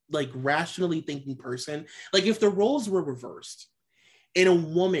like rationally thinking person, like if the roles were reversed and a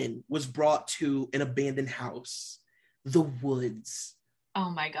woman was brought to an abandoned house, the woods, oh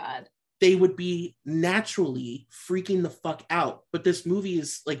my God, they would be naturally freaking the fuck out. But this movie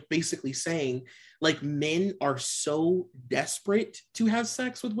is like basically saying like men are so desperate to have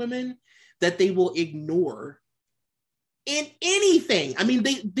sex with women that they will ignore in anything. I mean,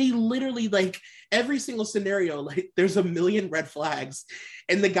 they literally like every single scenario, like there's a million red flags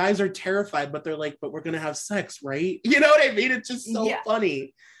and the guys are terrified, but they're like, but we're going to have sex, right? You know what I mean? It's just so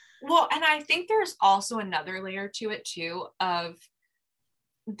funny. Well, and I think there's also another layer to it too, of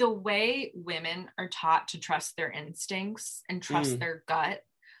the way women are taught to trust their instincts and trust their gut.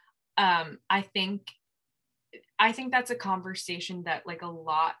 I think that's a conversation that like a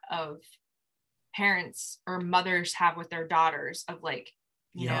lot of parents or mothers have with their daughters of like,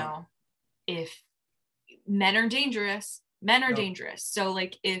 you Yeah. know, if men are dangerous, men are Yep. dangerous. So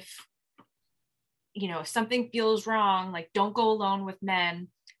like if, you know, if something feels wrong, like don't go alone with men.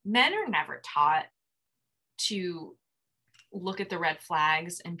 Men are never taught to look at the red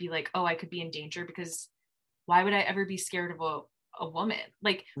flags and be like, oh, I could be in danger, because why would I ever be scared of a woman?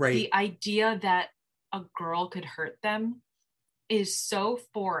 Like Right. the idea that a girl could hurt them is so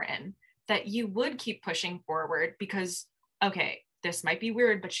foreign that you would keep pushing forward because, okay, this might be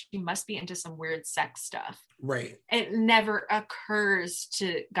weird, but she must be into some weird sex stuff. Right. It never occurs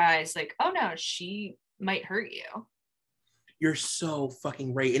to guys like, oh no, she might hurt you. You're so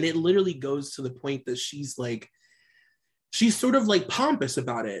fucking right. And it literally goes to the point that she's sort of like pompous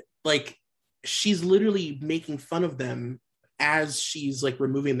about it. Like she's literally making fun of them as she's like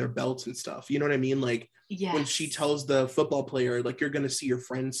removing their belts and stuff. You know what I mean? Like Yes. when she tells the football player, like, you're going to see your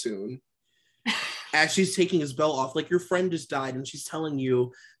friend soon. As she's taking his belt off, like, your friend just died and she's telling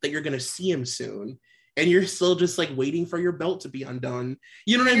you that you're going to see him soon. And you're still just like waiting for your belt to be undone.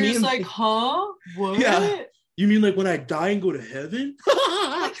 You know what I mean? Just like, huh? What? Yeah. You mean like when I die and go to heaven?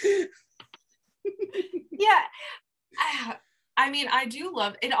 Yeah. I mean, I do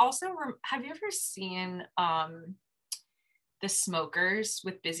love it. Also, have you ever seen The Smokers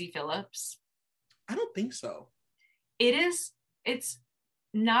with Busy Phillips? I don't think so. It's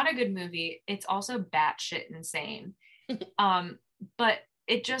not a good movie. It's also batshit insane. But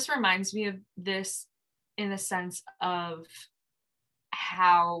it just reminds me of this in the sense of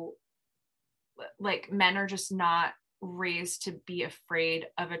how like men are just not raised to be afraid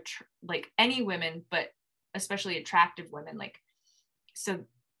of like any women, but especially attractive women. Like, so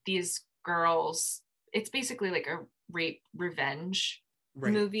these girls, it's basically like a rape revenge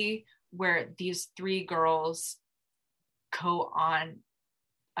movie where these three girls go on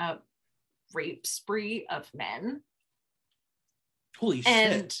a rape spree of men. Holy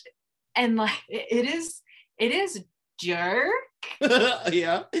shit. And like it is jerk.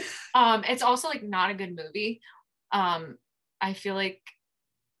 Yeah. It's also like not a good movie. I feel like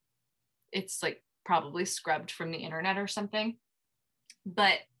it's like probably scrubbed from the internet or something,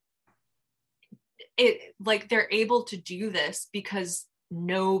 but it like they're able to do this because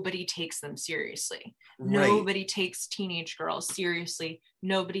nobody takes them seriously. Right. Nobody takes teenage girls seriously.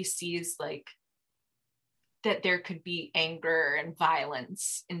 Nobody sees like that there could be anger and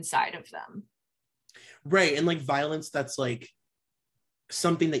violence inside of them. Right. And like violence that's like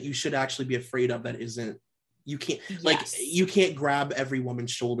something that you should actually be afraid of, that isn't, you can't, like, you can't grab every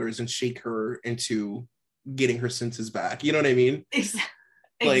woman's shoulders and shake her into getting her senses back. You know what I mean?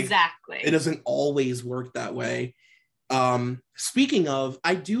 Like, exactly. It doesn't always work that way. Speaking of,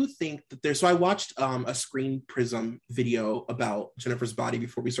 I do think that so I watched a Screen Prism video about Jennifer's Body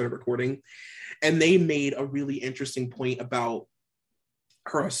before we started recording, and they made a really interesting point about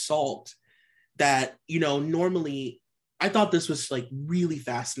her assault that, you know, normally I thought this was like really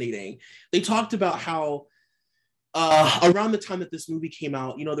fascinating. They talked about how around the time that this movie came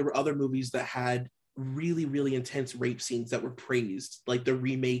out, you know, there were other movies that had really, really intense rape scenes that were praised, like the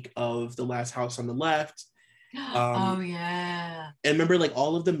remake of The Last House on the Left. Oh yeah. And remember, like,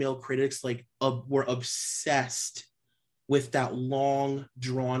 all of the male critics like were obsessed with that long,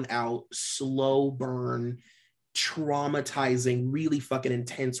 drawn out, slow burn, traumatizing, really fucking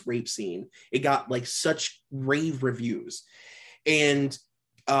intense rape scene. It got like such rave reviews. And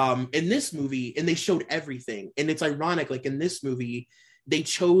in this movie, and they showed everything, and it's ironic, like in this movie they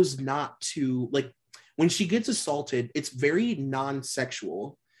chose not to, like, when she gets assaulted, it's very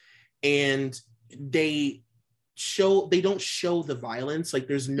non-sexual, and they don't show the violence. Like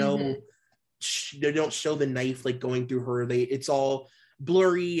there's no they don't show the knife like going through her. It's all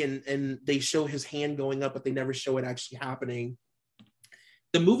blurry, and they show his hand going up, but they never show it actually happening.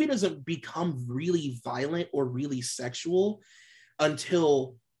 The movie doesn't become really violent or really sexual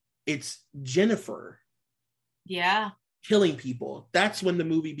until it's Jennifer killing people. That's when the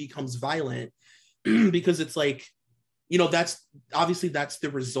movie becomes violent, because it's like, you know, that's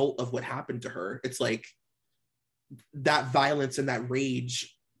the result of what happened to her. It's like that violence and that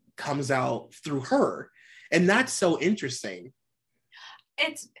rage comes out through her, and that's so interesting.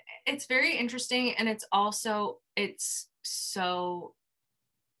 It's very interesting, and it's so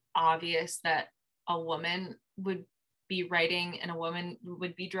obvious that a woman would be writing and a woman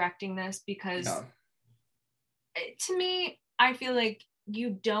would be directing this, because to me, I feel like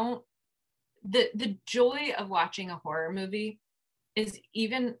you don't, the joy of watching a horror movie is,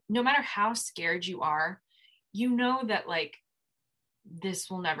 even no matter how scared you are, you know that like this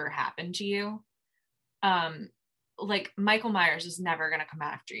will never happen to you. like Michael Myers is never going to come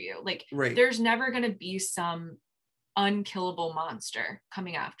after you. Like Right. there's never going to be some unkillable monster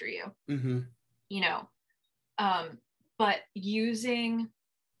coming after you. Mm-hmm. You know, but using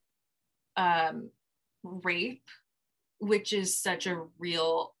rape, which is such a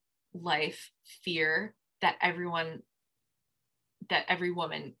real life fear that every woman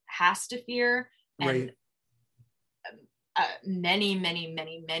has to fear, and many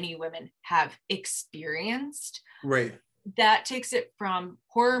women have experienced. Right. That takes it from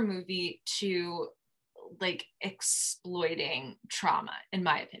horror movie to like exploiting trauma, in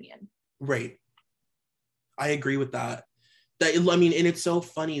my opinion. Right. I agree with that. I mean, and it's so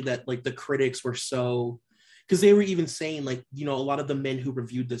funny that like the critics were so, because they were even saying like, you know, a lot of the men who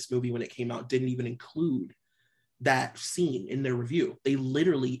reviewed this movie when it came out didn't even include that scene in their review. They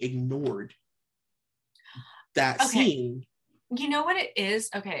literally ignored that scene. You know what it is?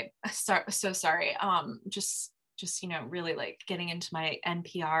 Okay, so sorry. Just you know, really like getting into my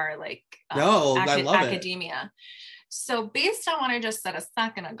NPR like I love academia. It. So based on what I just said a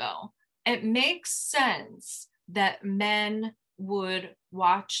second ago, it makes sense that men would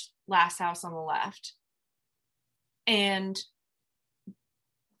watch Last House on the Left and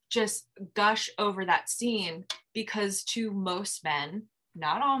just gush over that scene, because to most men,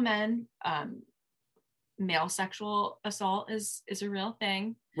 not all men, male sexual assault is a real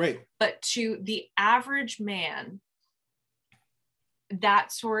thing. Right. But to the average man,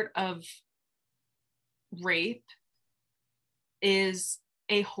 that sort of rape is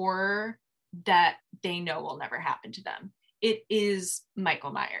a horror that they know will never happen to them. It is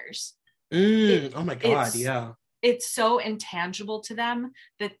Michael Myers. Oh my God, yeah. It's so intangible to them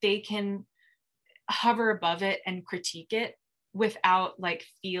that they can hover above it and critique it without like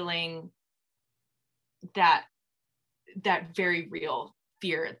feeling that very real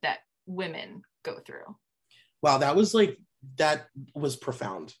fear that women go through. Wow, that was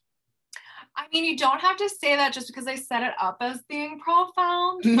profound. I mean, you don't have to say that just because I set it up as being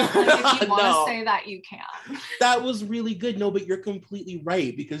profound. Like, if you want to say that, you can. That was really good. No, but you're completely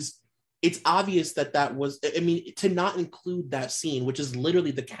right, because it's obvious that was, I mean, to not include that scene, which is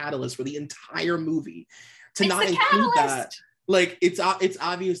literally the catalyst for the entire movie, to not include that, like, it's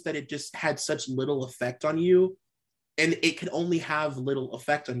obvious that it just had such little effect on you, and it could only have little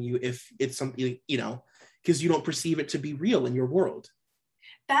effect on you if it's something, you know, because you don't perceive it to be real in your world.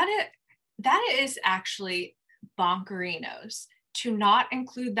 That is actually bonkerinos to not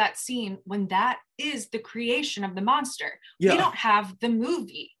include that scene when that is the creation of the monster. Yeah. We don't have the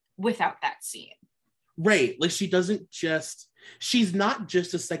movie without that scene. Right. Like she's not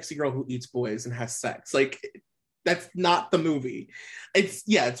just a sexy girl who eats boys and has sex. Like that's not the movie.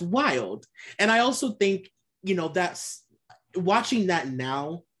 It's wild. And I also think, you know, that's watching that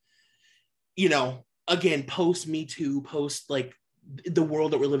now, you know, again, post Me Too, post like the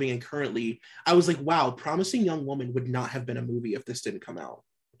world that we're living in currently, I was like, wow, Promising Young Woman would not have been a movie if this didn't come out.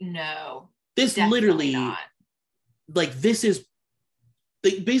 No. This literally not. Like this is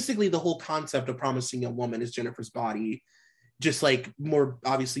basically the whole concept of Promising Young Woman is Jennifer's Body, just like more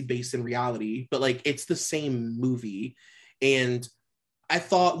obviously based in reality, but like it's the same movie. And I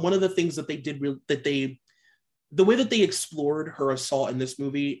thought one of the things that they did the way that they explored her assault in this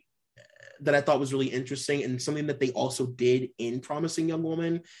movie that I thought was really interesting, and something that they also did in Promising Young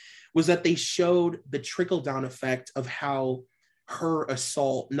Woman, was that they showed the trickle-down effect of how her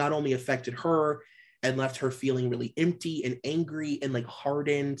assault not only affected her and left her feeling really empty and angry and like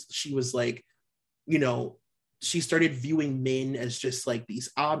hardened. She was like, you know, she started viewing men as just like these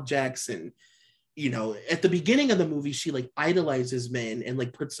objects. And, you know, at the beginning of the movie, she like idolizes men and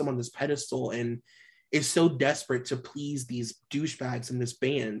like puts them on this pedestal and is so desperate to please these douchebags in this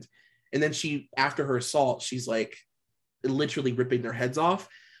band. And then she, after her assault, she's like literally ripping their heads off.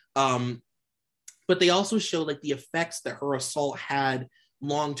 But they also show like the effects that her assault had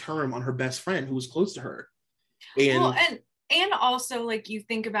long-term on her best friend who was close to her. And also like you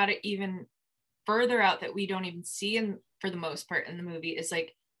think about it even further out that we don't even see for the most part in the movie, is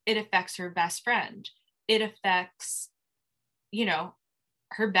like it affects her best friend. It affects, you know,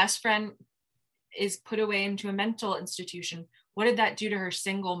 her best friend is put away into a mental institution. What did that do to her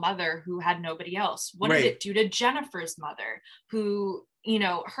single mother who had nobody else? What did it do to Jennifer's mother, who, you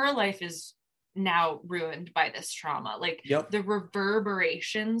know, her life is now ruined by this trauma? Like the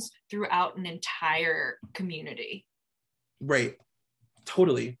reverberations throughout an entire community. Right.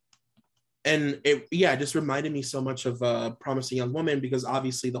 Totally. And it just reminded me so much of Promising Young Woman, because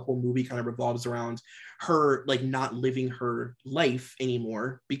obviously the whole movie kind of revolves around her like not living her life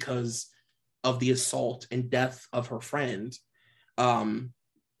anymore because of the assault and death of her friend.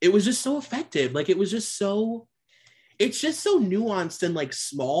 It was just so effective. Like it was just so, it's just so nuanced and like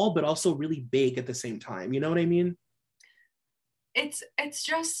small, but also really big at the same time. You know what I mean? It's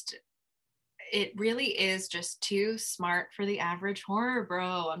just, it really is just too smart for the average horror,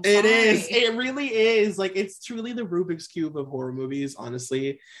 bro. I'm sorry. It is. It really is. Like, it's truly the Rubik's Cube of horror movies,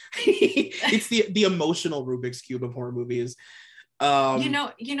 honestly. It's the emotional Rubik's Cube of horror movies. You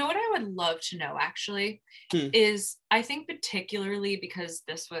know what I would love to know actually is, I think particularly because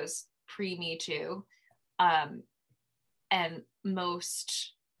this was pre-Me Too, and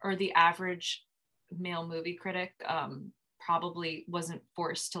most, or the average male movie critic probably wasn't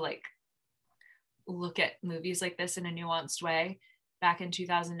forced to like look at movies like this in a nuanced way back in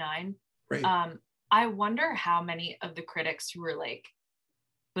 2009. Right. I wonder how many of the critics who were like,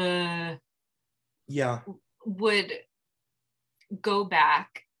 yeah, would go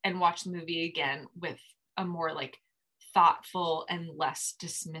back and watch the movie again with a more like thoughtful and less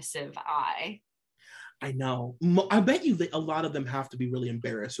dismissive eye. I know. I bet you that a lot of them have to be really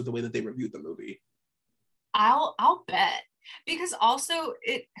embarrassed with the way that they reviewed the movie. I'll bet, because also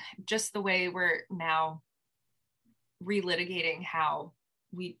it just the way we're now relitigating how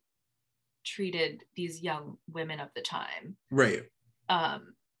we treated these young women of the time. Right.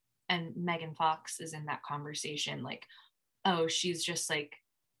 And Megan Fox is in that conversation like, oh, she's just like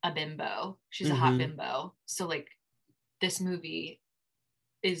a bimbo. She's a hot bimbo. So like this movie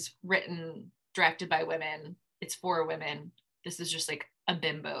is written, directed by women. It's for women. This is just like a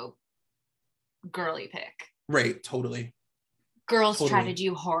bimbo girly pick. Right. Totally. Girls try to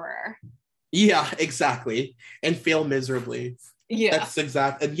do horror. Yeah, exactly. And fail miserably. Yeah. That's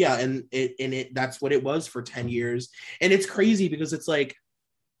exactly. Yeah. And that's what it was for 10 years. And it's crazy because it's like,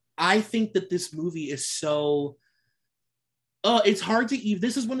 I think that this movie is so, it's hard to even,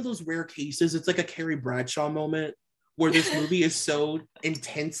 this is one of those rare cases. It's like a Carrie Bradshaw moment where this movie is so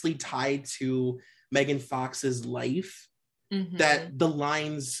intensely tied to Megan Fox's life that the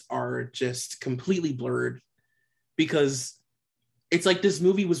lines are just completely blurred, because it's like this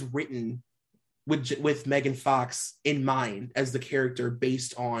movie was written with Megan Fox in mind as the character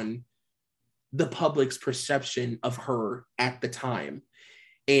based on the public's perception of her at the time.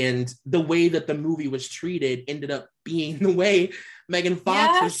 And the way that the movie was treated ended up being the way Megan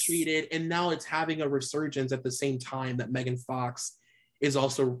Fox was treated. And now it's having a resurgence at the same time that Megan Fox is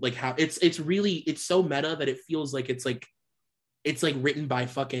also like, how it's so meta that it feels like it's like written by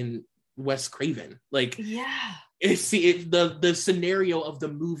fucking Wes Craven. Like, yeah, the scenario of the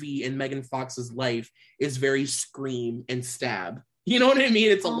movie in Megan Fox's life is very Scream and Stab. You know what I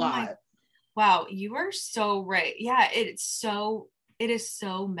mean? It's a lot. Wow, you are so right. Yeah, it is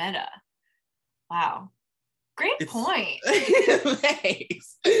so meta. Wow. Great point.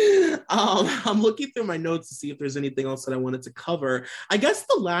 Thanks. I'm looking through my notes to see if there's anything else that I wanted to cover. I guess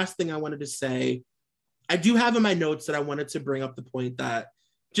the last thing I wanted to say, I do have in my notes that I wanted to bring up the point that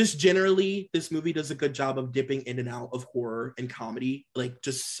just generally this movie does a good job of dipping in and out of horror and comedy, like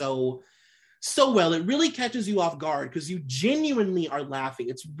just so well. It really catches you off guard because you genuinely are laughing.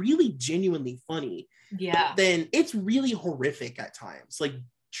 It's really genuinely funny. Yeah. But then it's really horrific at times, like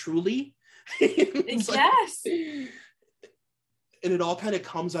truly. Yes. Like, and it all kind of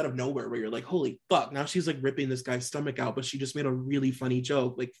comes out of nowhere where you're like, holy fuck, now she's like ripping this guy's stomach out, but she just made a really funny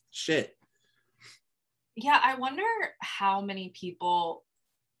joke. Like, shit. Yeah, I wonder how many people,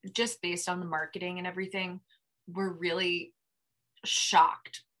 just based on the marketing and everything, were really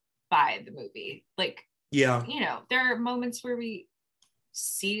shocked by the movie. Like, yeah, you know, there are moments where we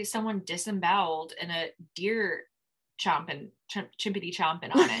see someone disemboweled and a deer chimpity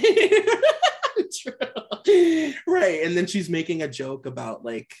chomping on it. True. Right. And then she's making a joke about,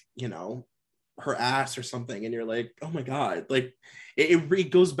 like, you know, her ass or something, and you're like, oh my god, like it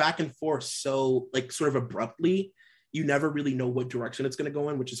goes back and forth so like sort of abruptly. You never really know what direction it's going to go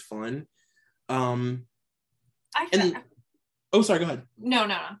in, which is fun. Oh, sorry, go ahead. No,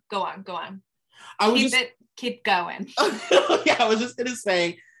 go on. Keep going. Yeah, I was just gonna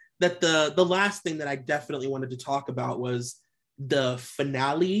say that the last thing that I definitely wanted to talk about was the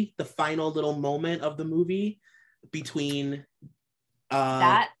finale, the final little moment of the movie between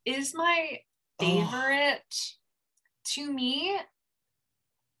that is my favorite. To me,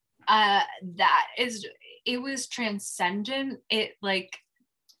 it was transcendent.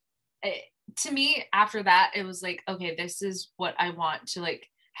 To me, after that, it was like, okay, this is what I want to like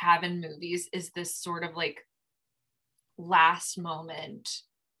have in movies, is this sort of like last moment,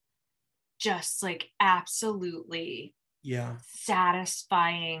 just like absolutely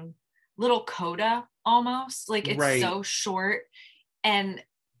satisfying little coda almost. Like, it's so short, and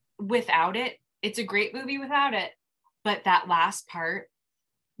without it, it's a great movie without it, but that last part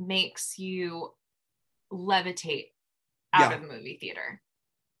makes you levitate out of the movie theater.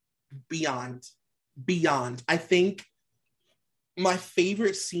 Beyond. I think my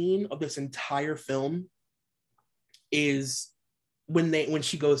favorite scene of this entire film is when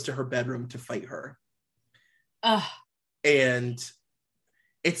she goes to her bedroom to fight her. Ugh. And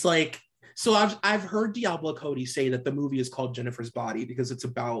it's like, so I've heard Diablo Cody say that the movie is called Jennifer's Body because it's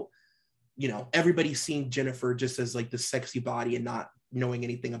about, you know, everybody seeing Jennifer just as like the sexy body and not knowing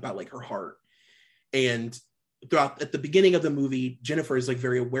anything about like her heart. And at the beginning of the movie, Jennifer is like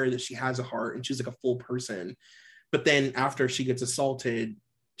very aware that she has a heart and she's like a full person. But then after she gets assaulted,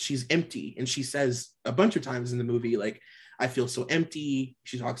 she's empty. And she says a bunch of times in the movie, like, I feel so empty.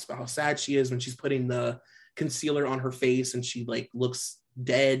 She talks about how sad she is when she's putting the concealer on her face and she like looks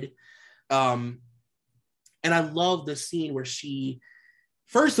dead. And I love the scene where she,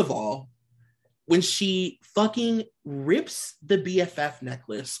 first of all, when she fucking rips the BFF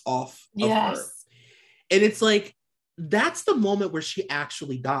necklace off of her. And it's like, that's the moment where she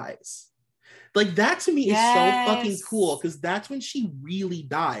actually dies. Like, that to me is so fucking cool because that's when she really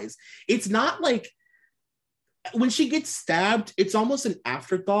dies. It's not like when she gets stabbed, it's almost an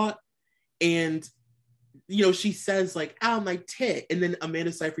afterthought. And, you know, she says like, ow, my tit. And then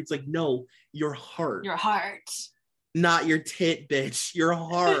Amanda Seyfried's like, no, your heart. Your heart. Not your tit, bitch. Your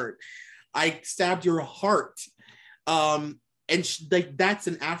heart. I stabbed your heart. And like, that's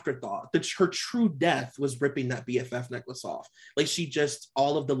an afterthought. Her true death was ripping that BFF necklace off. Like, she just,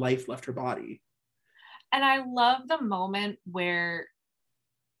 all of the life left her body. And I love the moment where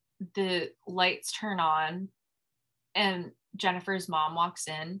the lights turn on and Jennifer's mom walks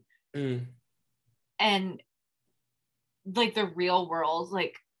in. And like the real world,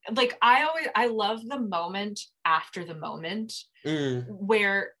 like I love the moment after the moment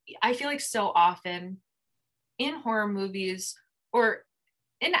where I feel like so often in horror movies or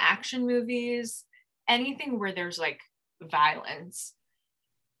in action movies, anything where there's like violence,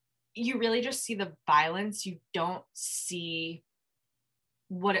 you really just see the violence. You don't see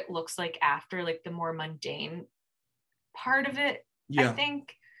what it looks like after, like the more mundane part of it. I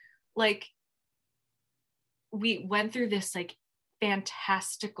think like we went through this like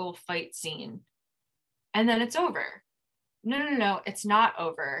fantastical fight scene and then it's over. No, it's not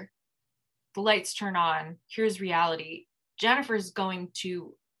over. The lights turn on. Here's reality. Jennifer's going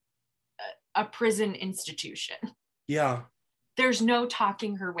to a prison institution. Yeah. There's no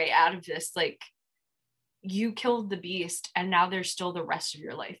talking her way out of this. Like, you killed the beast and now there's still the rest of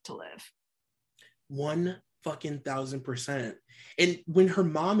your life to live. 1,000%. And when her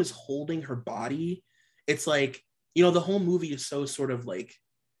mom is holding her body, it's like, you know, the whole movie is so sort of like,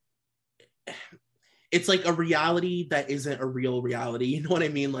 it's like a reality that isn't a real reality. You know what I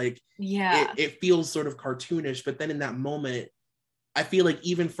mean? Like, it feels sort of cartoonish, but then in that moment, I feel like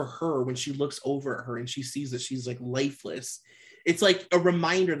even for her, when she looks over at her and she sees that she's like lifeless, it's like a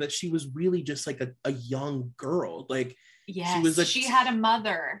reminder that she was really just like a young girl. Like, she had a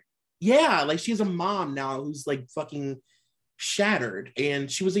mother. Yeah, like she's a mom now who's like fucking shattered, and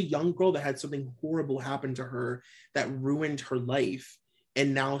she was a young girl that had something horrible happen to her that ruined her life,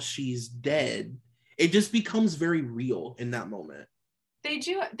 and now she's dead. It just becomes very real in that moment.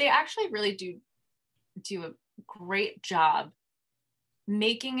 They actually really do a great job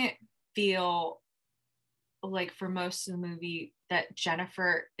making it feel like, for most of the movie, that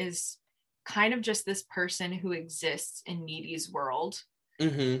Jennifer is kind of just this person who exists in Needy's world.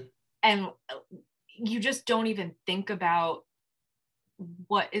 And you just don't even think about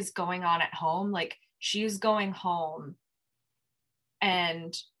what is going on at home. Like, she's going home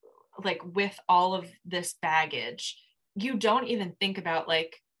and like with all of this baggage, you don't even think about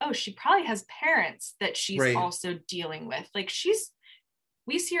like, oh, she probably has parents that she's also dealing with. Like,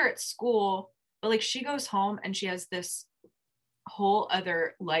 we see her at school, but like she goes home and she has this whole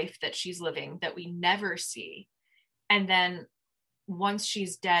other life that she's living that we never see. And then once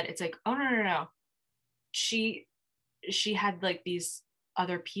she's dead, it's like, oh no. She had like these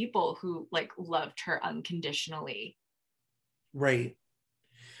other people who like loved her unconditionally. Right.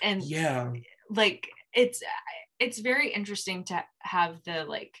 And like it's very interesting to have the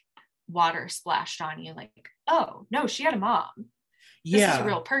like water splashed on you, like, oh no, she had a mom. This is a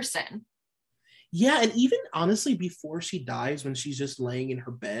real person. Yeah, and even honestly, before she dies, when she's just laying in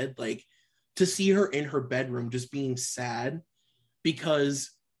her bed, like, to see her in her bedroom just being sad,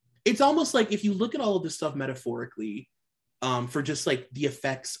 because it's almost like, if you look at all of this stuff metaphorically, for just like the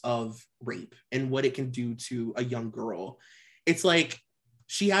effects of rape and what it can do to a young girl, it's like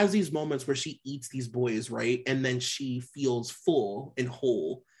she has these moments where she eats these boys, right? And then she feels full and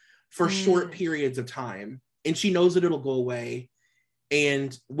whole for short periods of time. And she knows that it'll go away.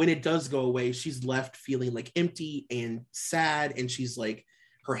 And when it does go away, she's left feeling like empty and sad. And she's like,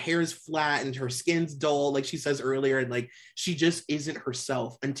 her hair is flat and her skin's dull, like she says earlier. And like, she just isn't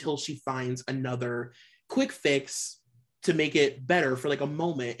herself until she finds another quick fix to make it better for like a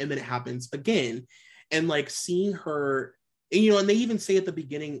moment. And then it happens again. And like seeing her, and, you know, and they even say at the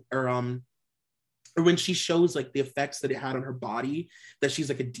beginning or when she shows like the effects that it had on her body, that she's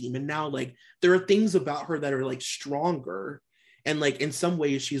like a demon now, like there are things about her that are like stronger. And like in some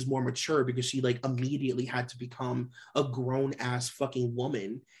ways she's more mature because she like immediately had to become a grown ass fucking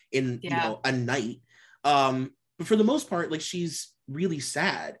woman in you know a night. But for the most part, like she's really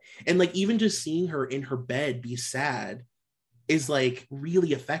sad. And like even just seeing her in her bed be sad is like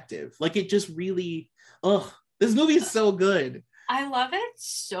really effective. Like it just really, this movie is so good. I love it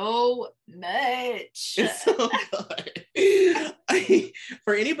so much. It's so good.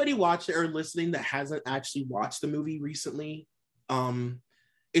 For anybody watching or listening that hasn't actually watched the movie recently,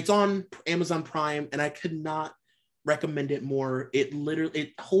 it's on Amazon Prime, and I could not recommend it more.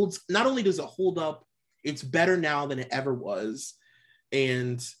 It holds, not only does it hold up, it's better now than it ever was.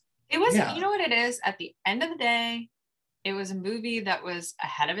 And it was, you know what it is? At the end of the day, it was a movie that was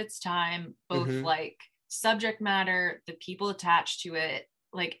ahead of its time, both like subject matter, the people attached to it,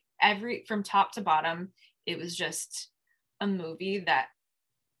 like from top to bottom. It was just a movie that,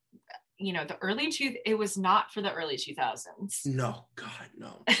 you know, it was not for the early 2000s. No, God,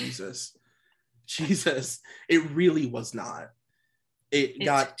 no. Jesus. Jesus. It really was not.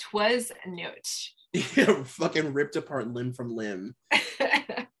 Twas note. Fucking ripped apart limb from limb.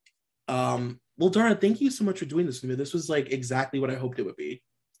 Well, Dara, thank you so much for doing this with me. This was like exactly what I hoped it would be.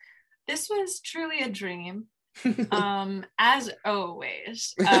 This was truly a dream. As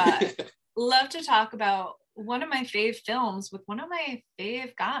always. Love to talk about one of my fave films with one of my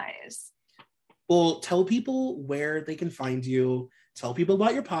fave guys. Well, tell people where they can find you. Tell people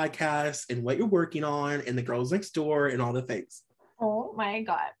about your podcast and what you're working on and the girls next door and all the things. Oh my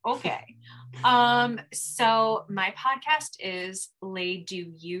God. Okay. So my podcast is Laine,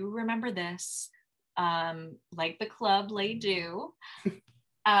 Do You Remember This? Like the club Laine Do.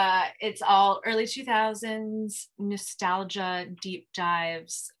 It's all early 2000s nostalgia deep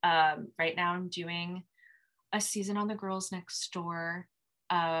dives. Right now I'm doing a season on the girls next door,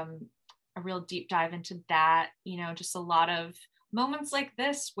 a real deep dive into that, you know, just a lot of moments like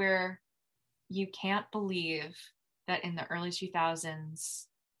this where you can't believe that in the early 2000s,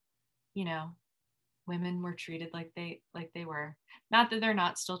 you know, women were treated like they were. Not that they're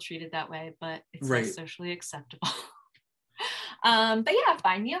not still treated that way, but it's right. Like socially acceptable. But yeah,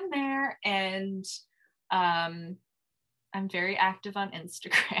 find me on there, and I'm very active on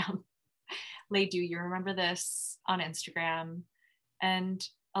Instagram. Laine, Do You Remember This on Instagram, and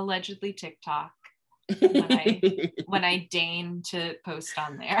allegedly TikTok when I deign to post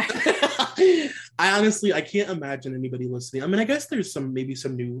on there. I can't imagine anybody listening. I mean, I guess there's maybe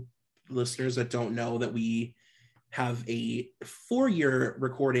some new listeners that don't know that we have a 4-year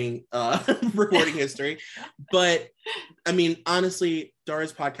recording history. But I mean, honestly,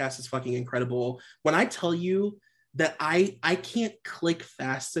 Dara's podcast is fucking incredible. When I tell you that I can't click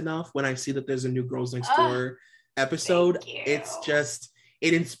fast enough when I see that there's a new Girls Next Door episode, it's just,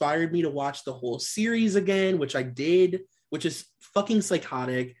 it inspired me to watch the whole series again, which I did, which is fucking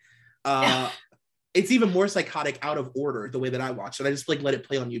psychotic. It's even more psychotic out of order, the way that I watched it. I just like let it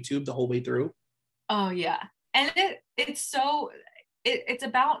play on YouTube the whole way through. Oh yeah. And it's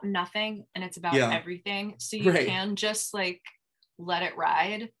about nothing and it's about everything. So you can just like let it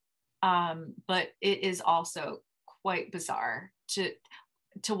ride. But it is also quite bizarre to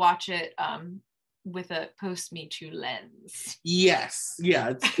watch it with a post Me Too lens. Yes.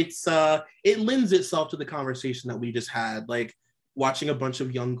 Yeah. It lends itself to the conversation that we just had, like watching a bunch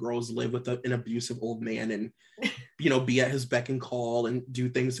of young girls live with an abusive old man and, you know, be at his beck and call and do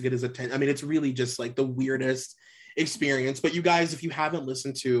things to get his attention. I mean, it's really just like the weirdest experience. But you guys, if you haven't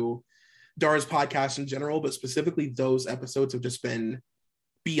listened to Dara's podcast in general, but specifically those episodes have just been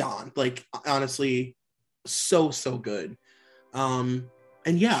beyond, like, honestly, so good. And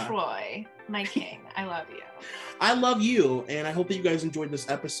yeah, Troy, my king, I love you. I love you, and I hope that you guys enjoyed this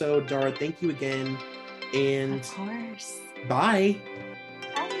episode. Dara, thank you again, and of course, bye.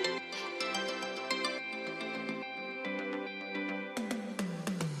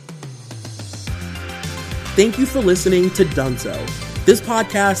 Thank you for listening to Dunzo. This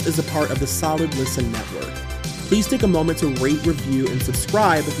podcast is a part of the Solid Listen Network. Please take a moment to rate, review, and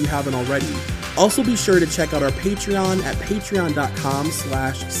subscribe if you haven't already. Also, be sure to check out our Patreon at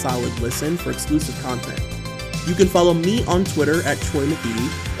patreon.com/solidlisten for exclusive content. You can follow me on Twitter at Troy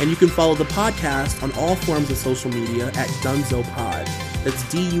McGee, and you can follow the podcast on all forms of social media at DunzoPod. That's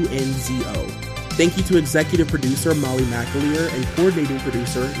DUNZO. Thank you to executive producer Molly McAleer and coordinating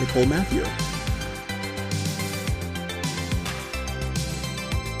producer Nicole Matthew.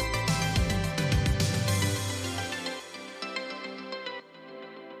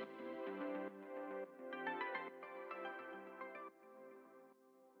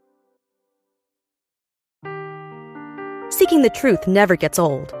 Seeking the truth never gets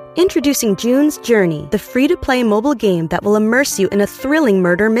old. Introducing June's Journey, the free-to-play mobile game that will immerse you in a thrilling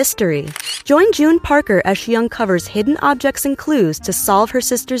murder mystery. Join June Parker as she uncovers hidden objects and clues to solve her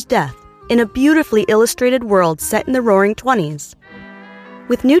sister's death in a beautifully illustrated world set in the Roaring '20s.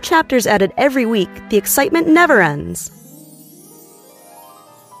 With new chapters added every week, the excitement never ends.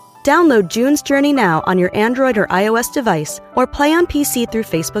 Download June's Journey now on your Android or iOS device or play on PC through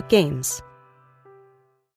Facebook Games.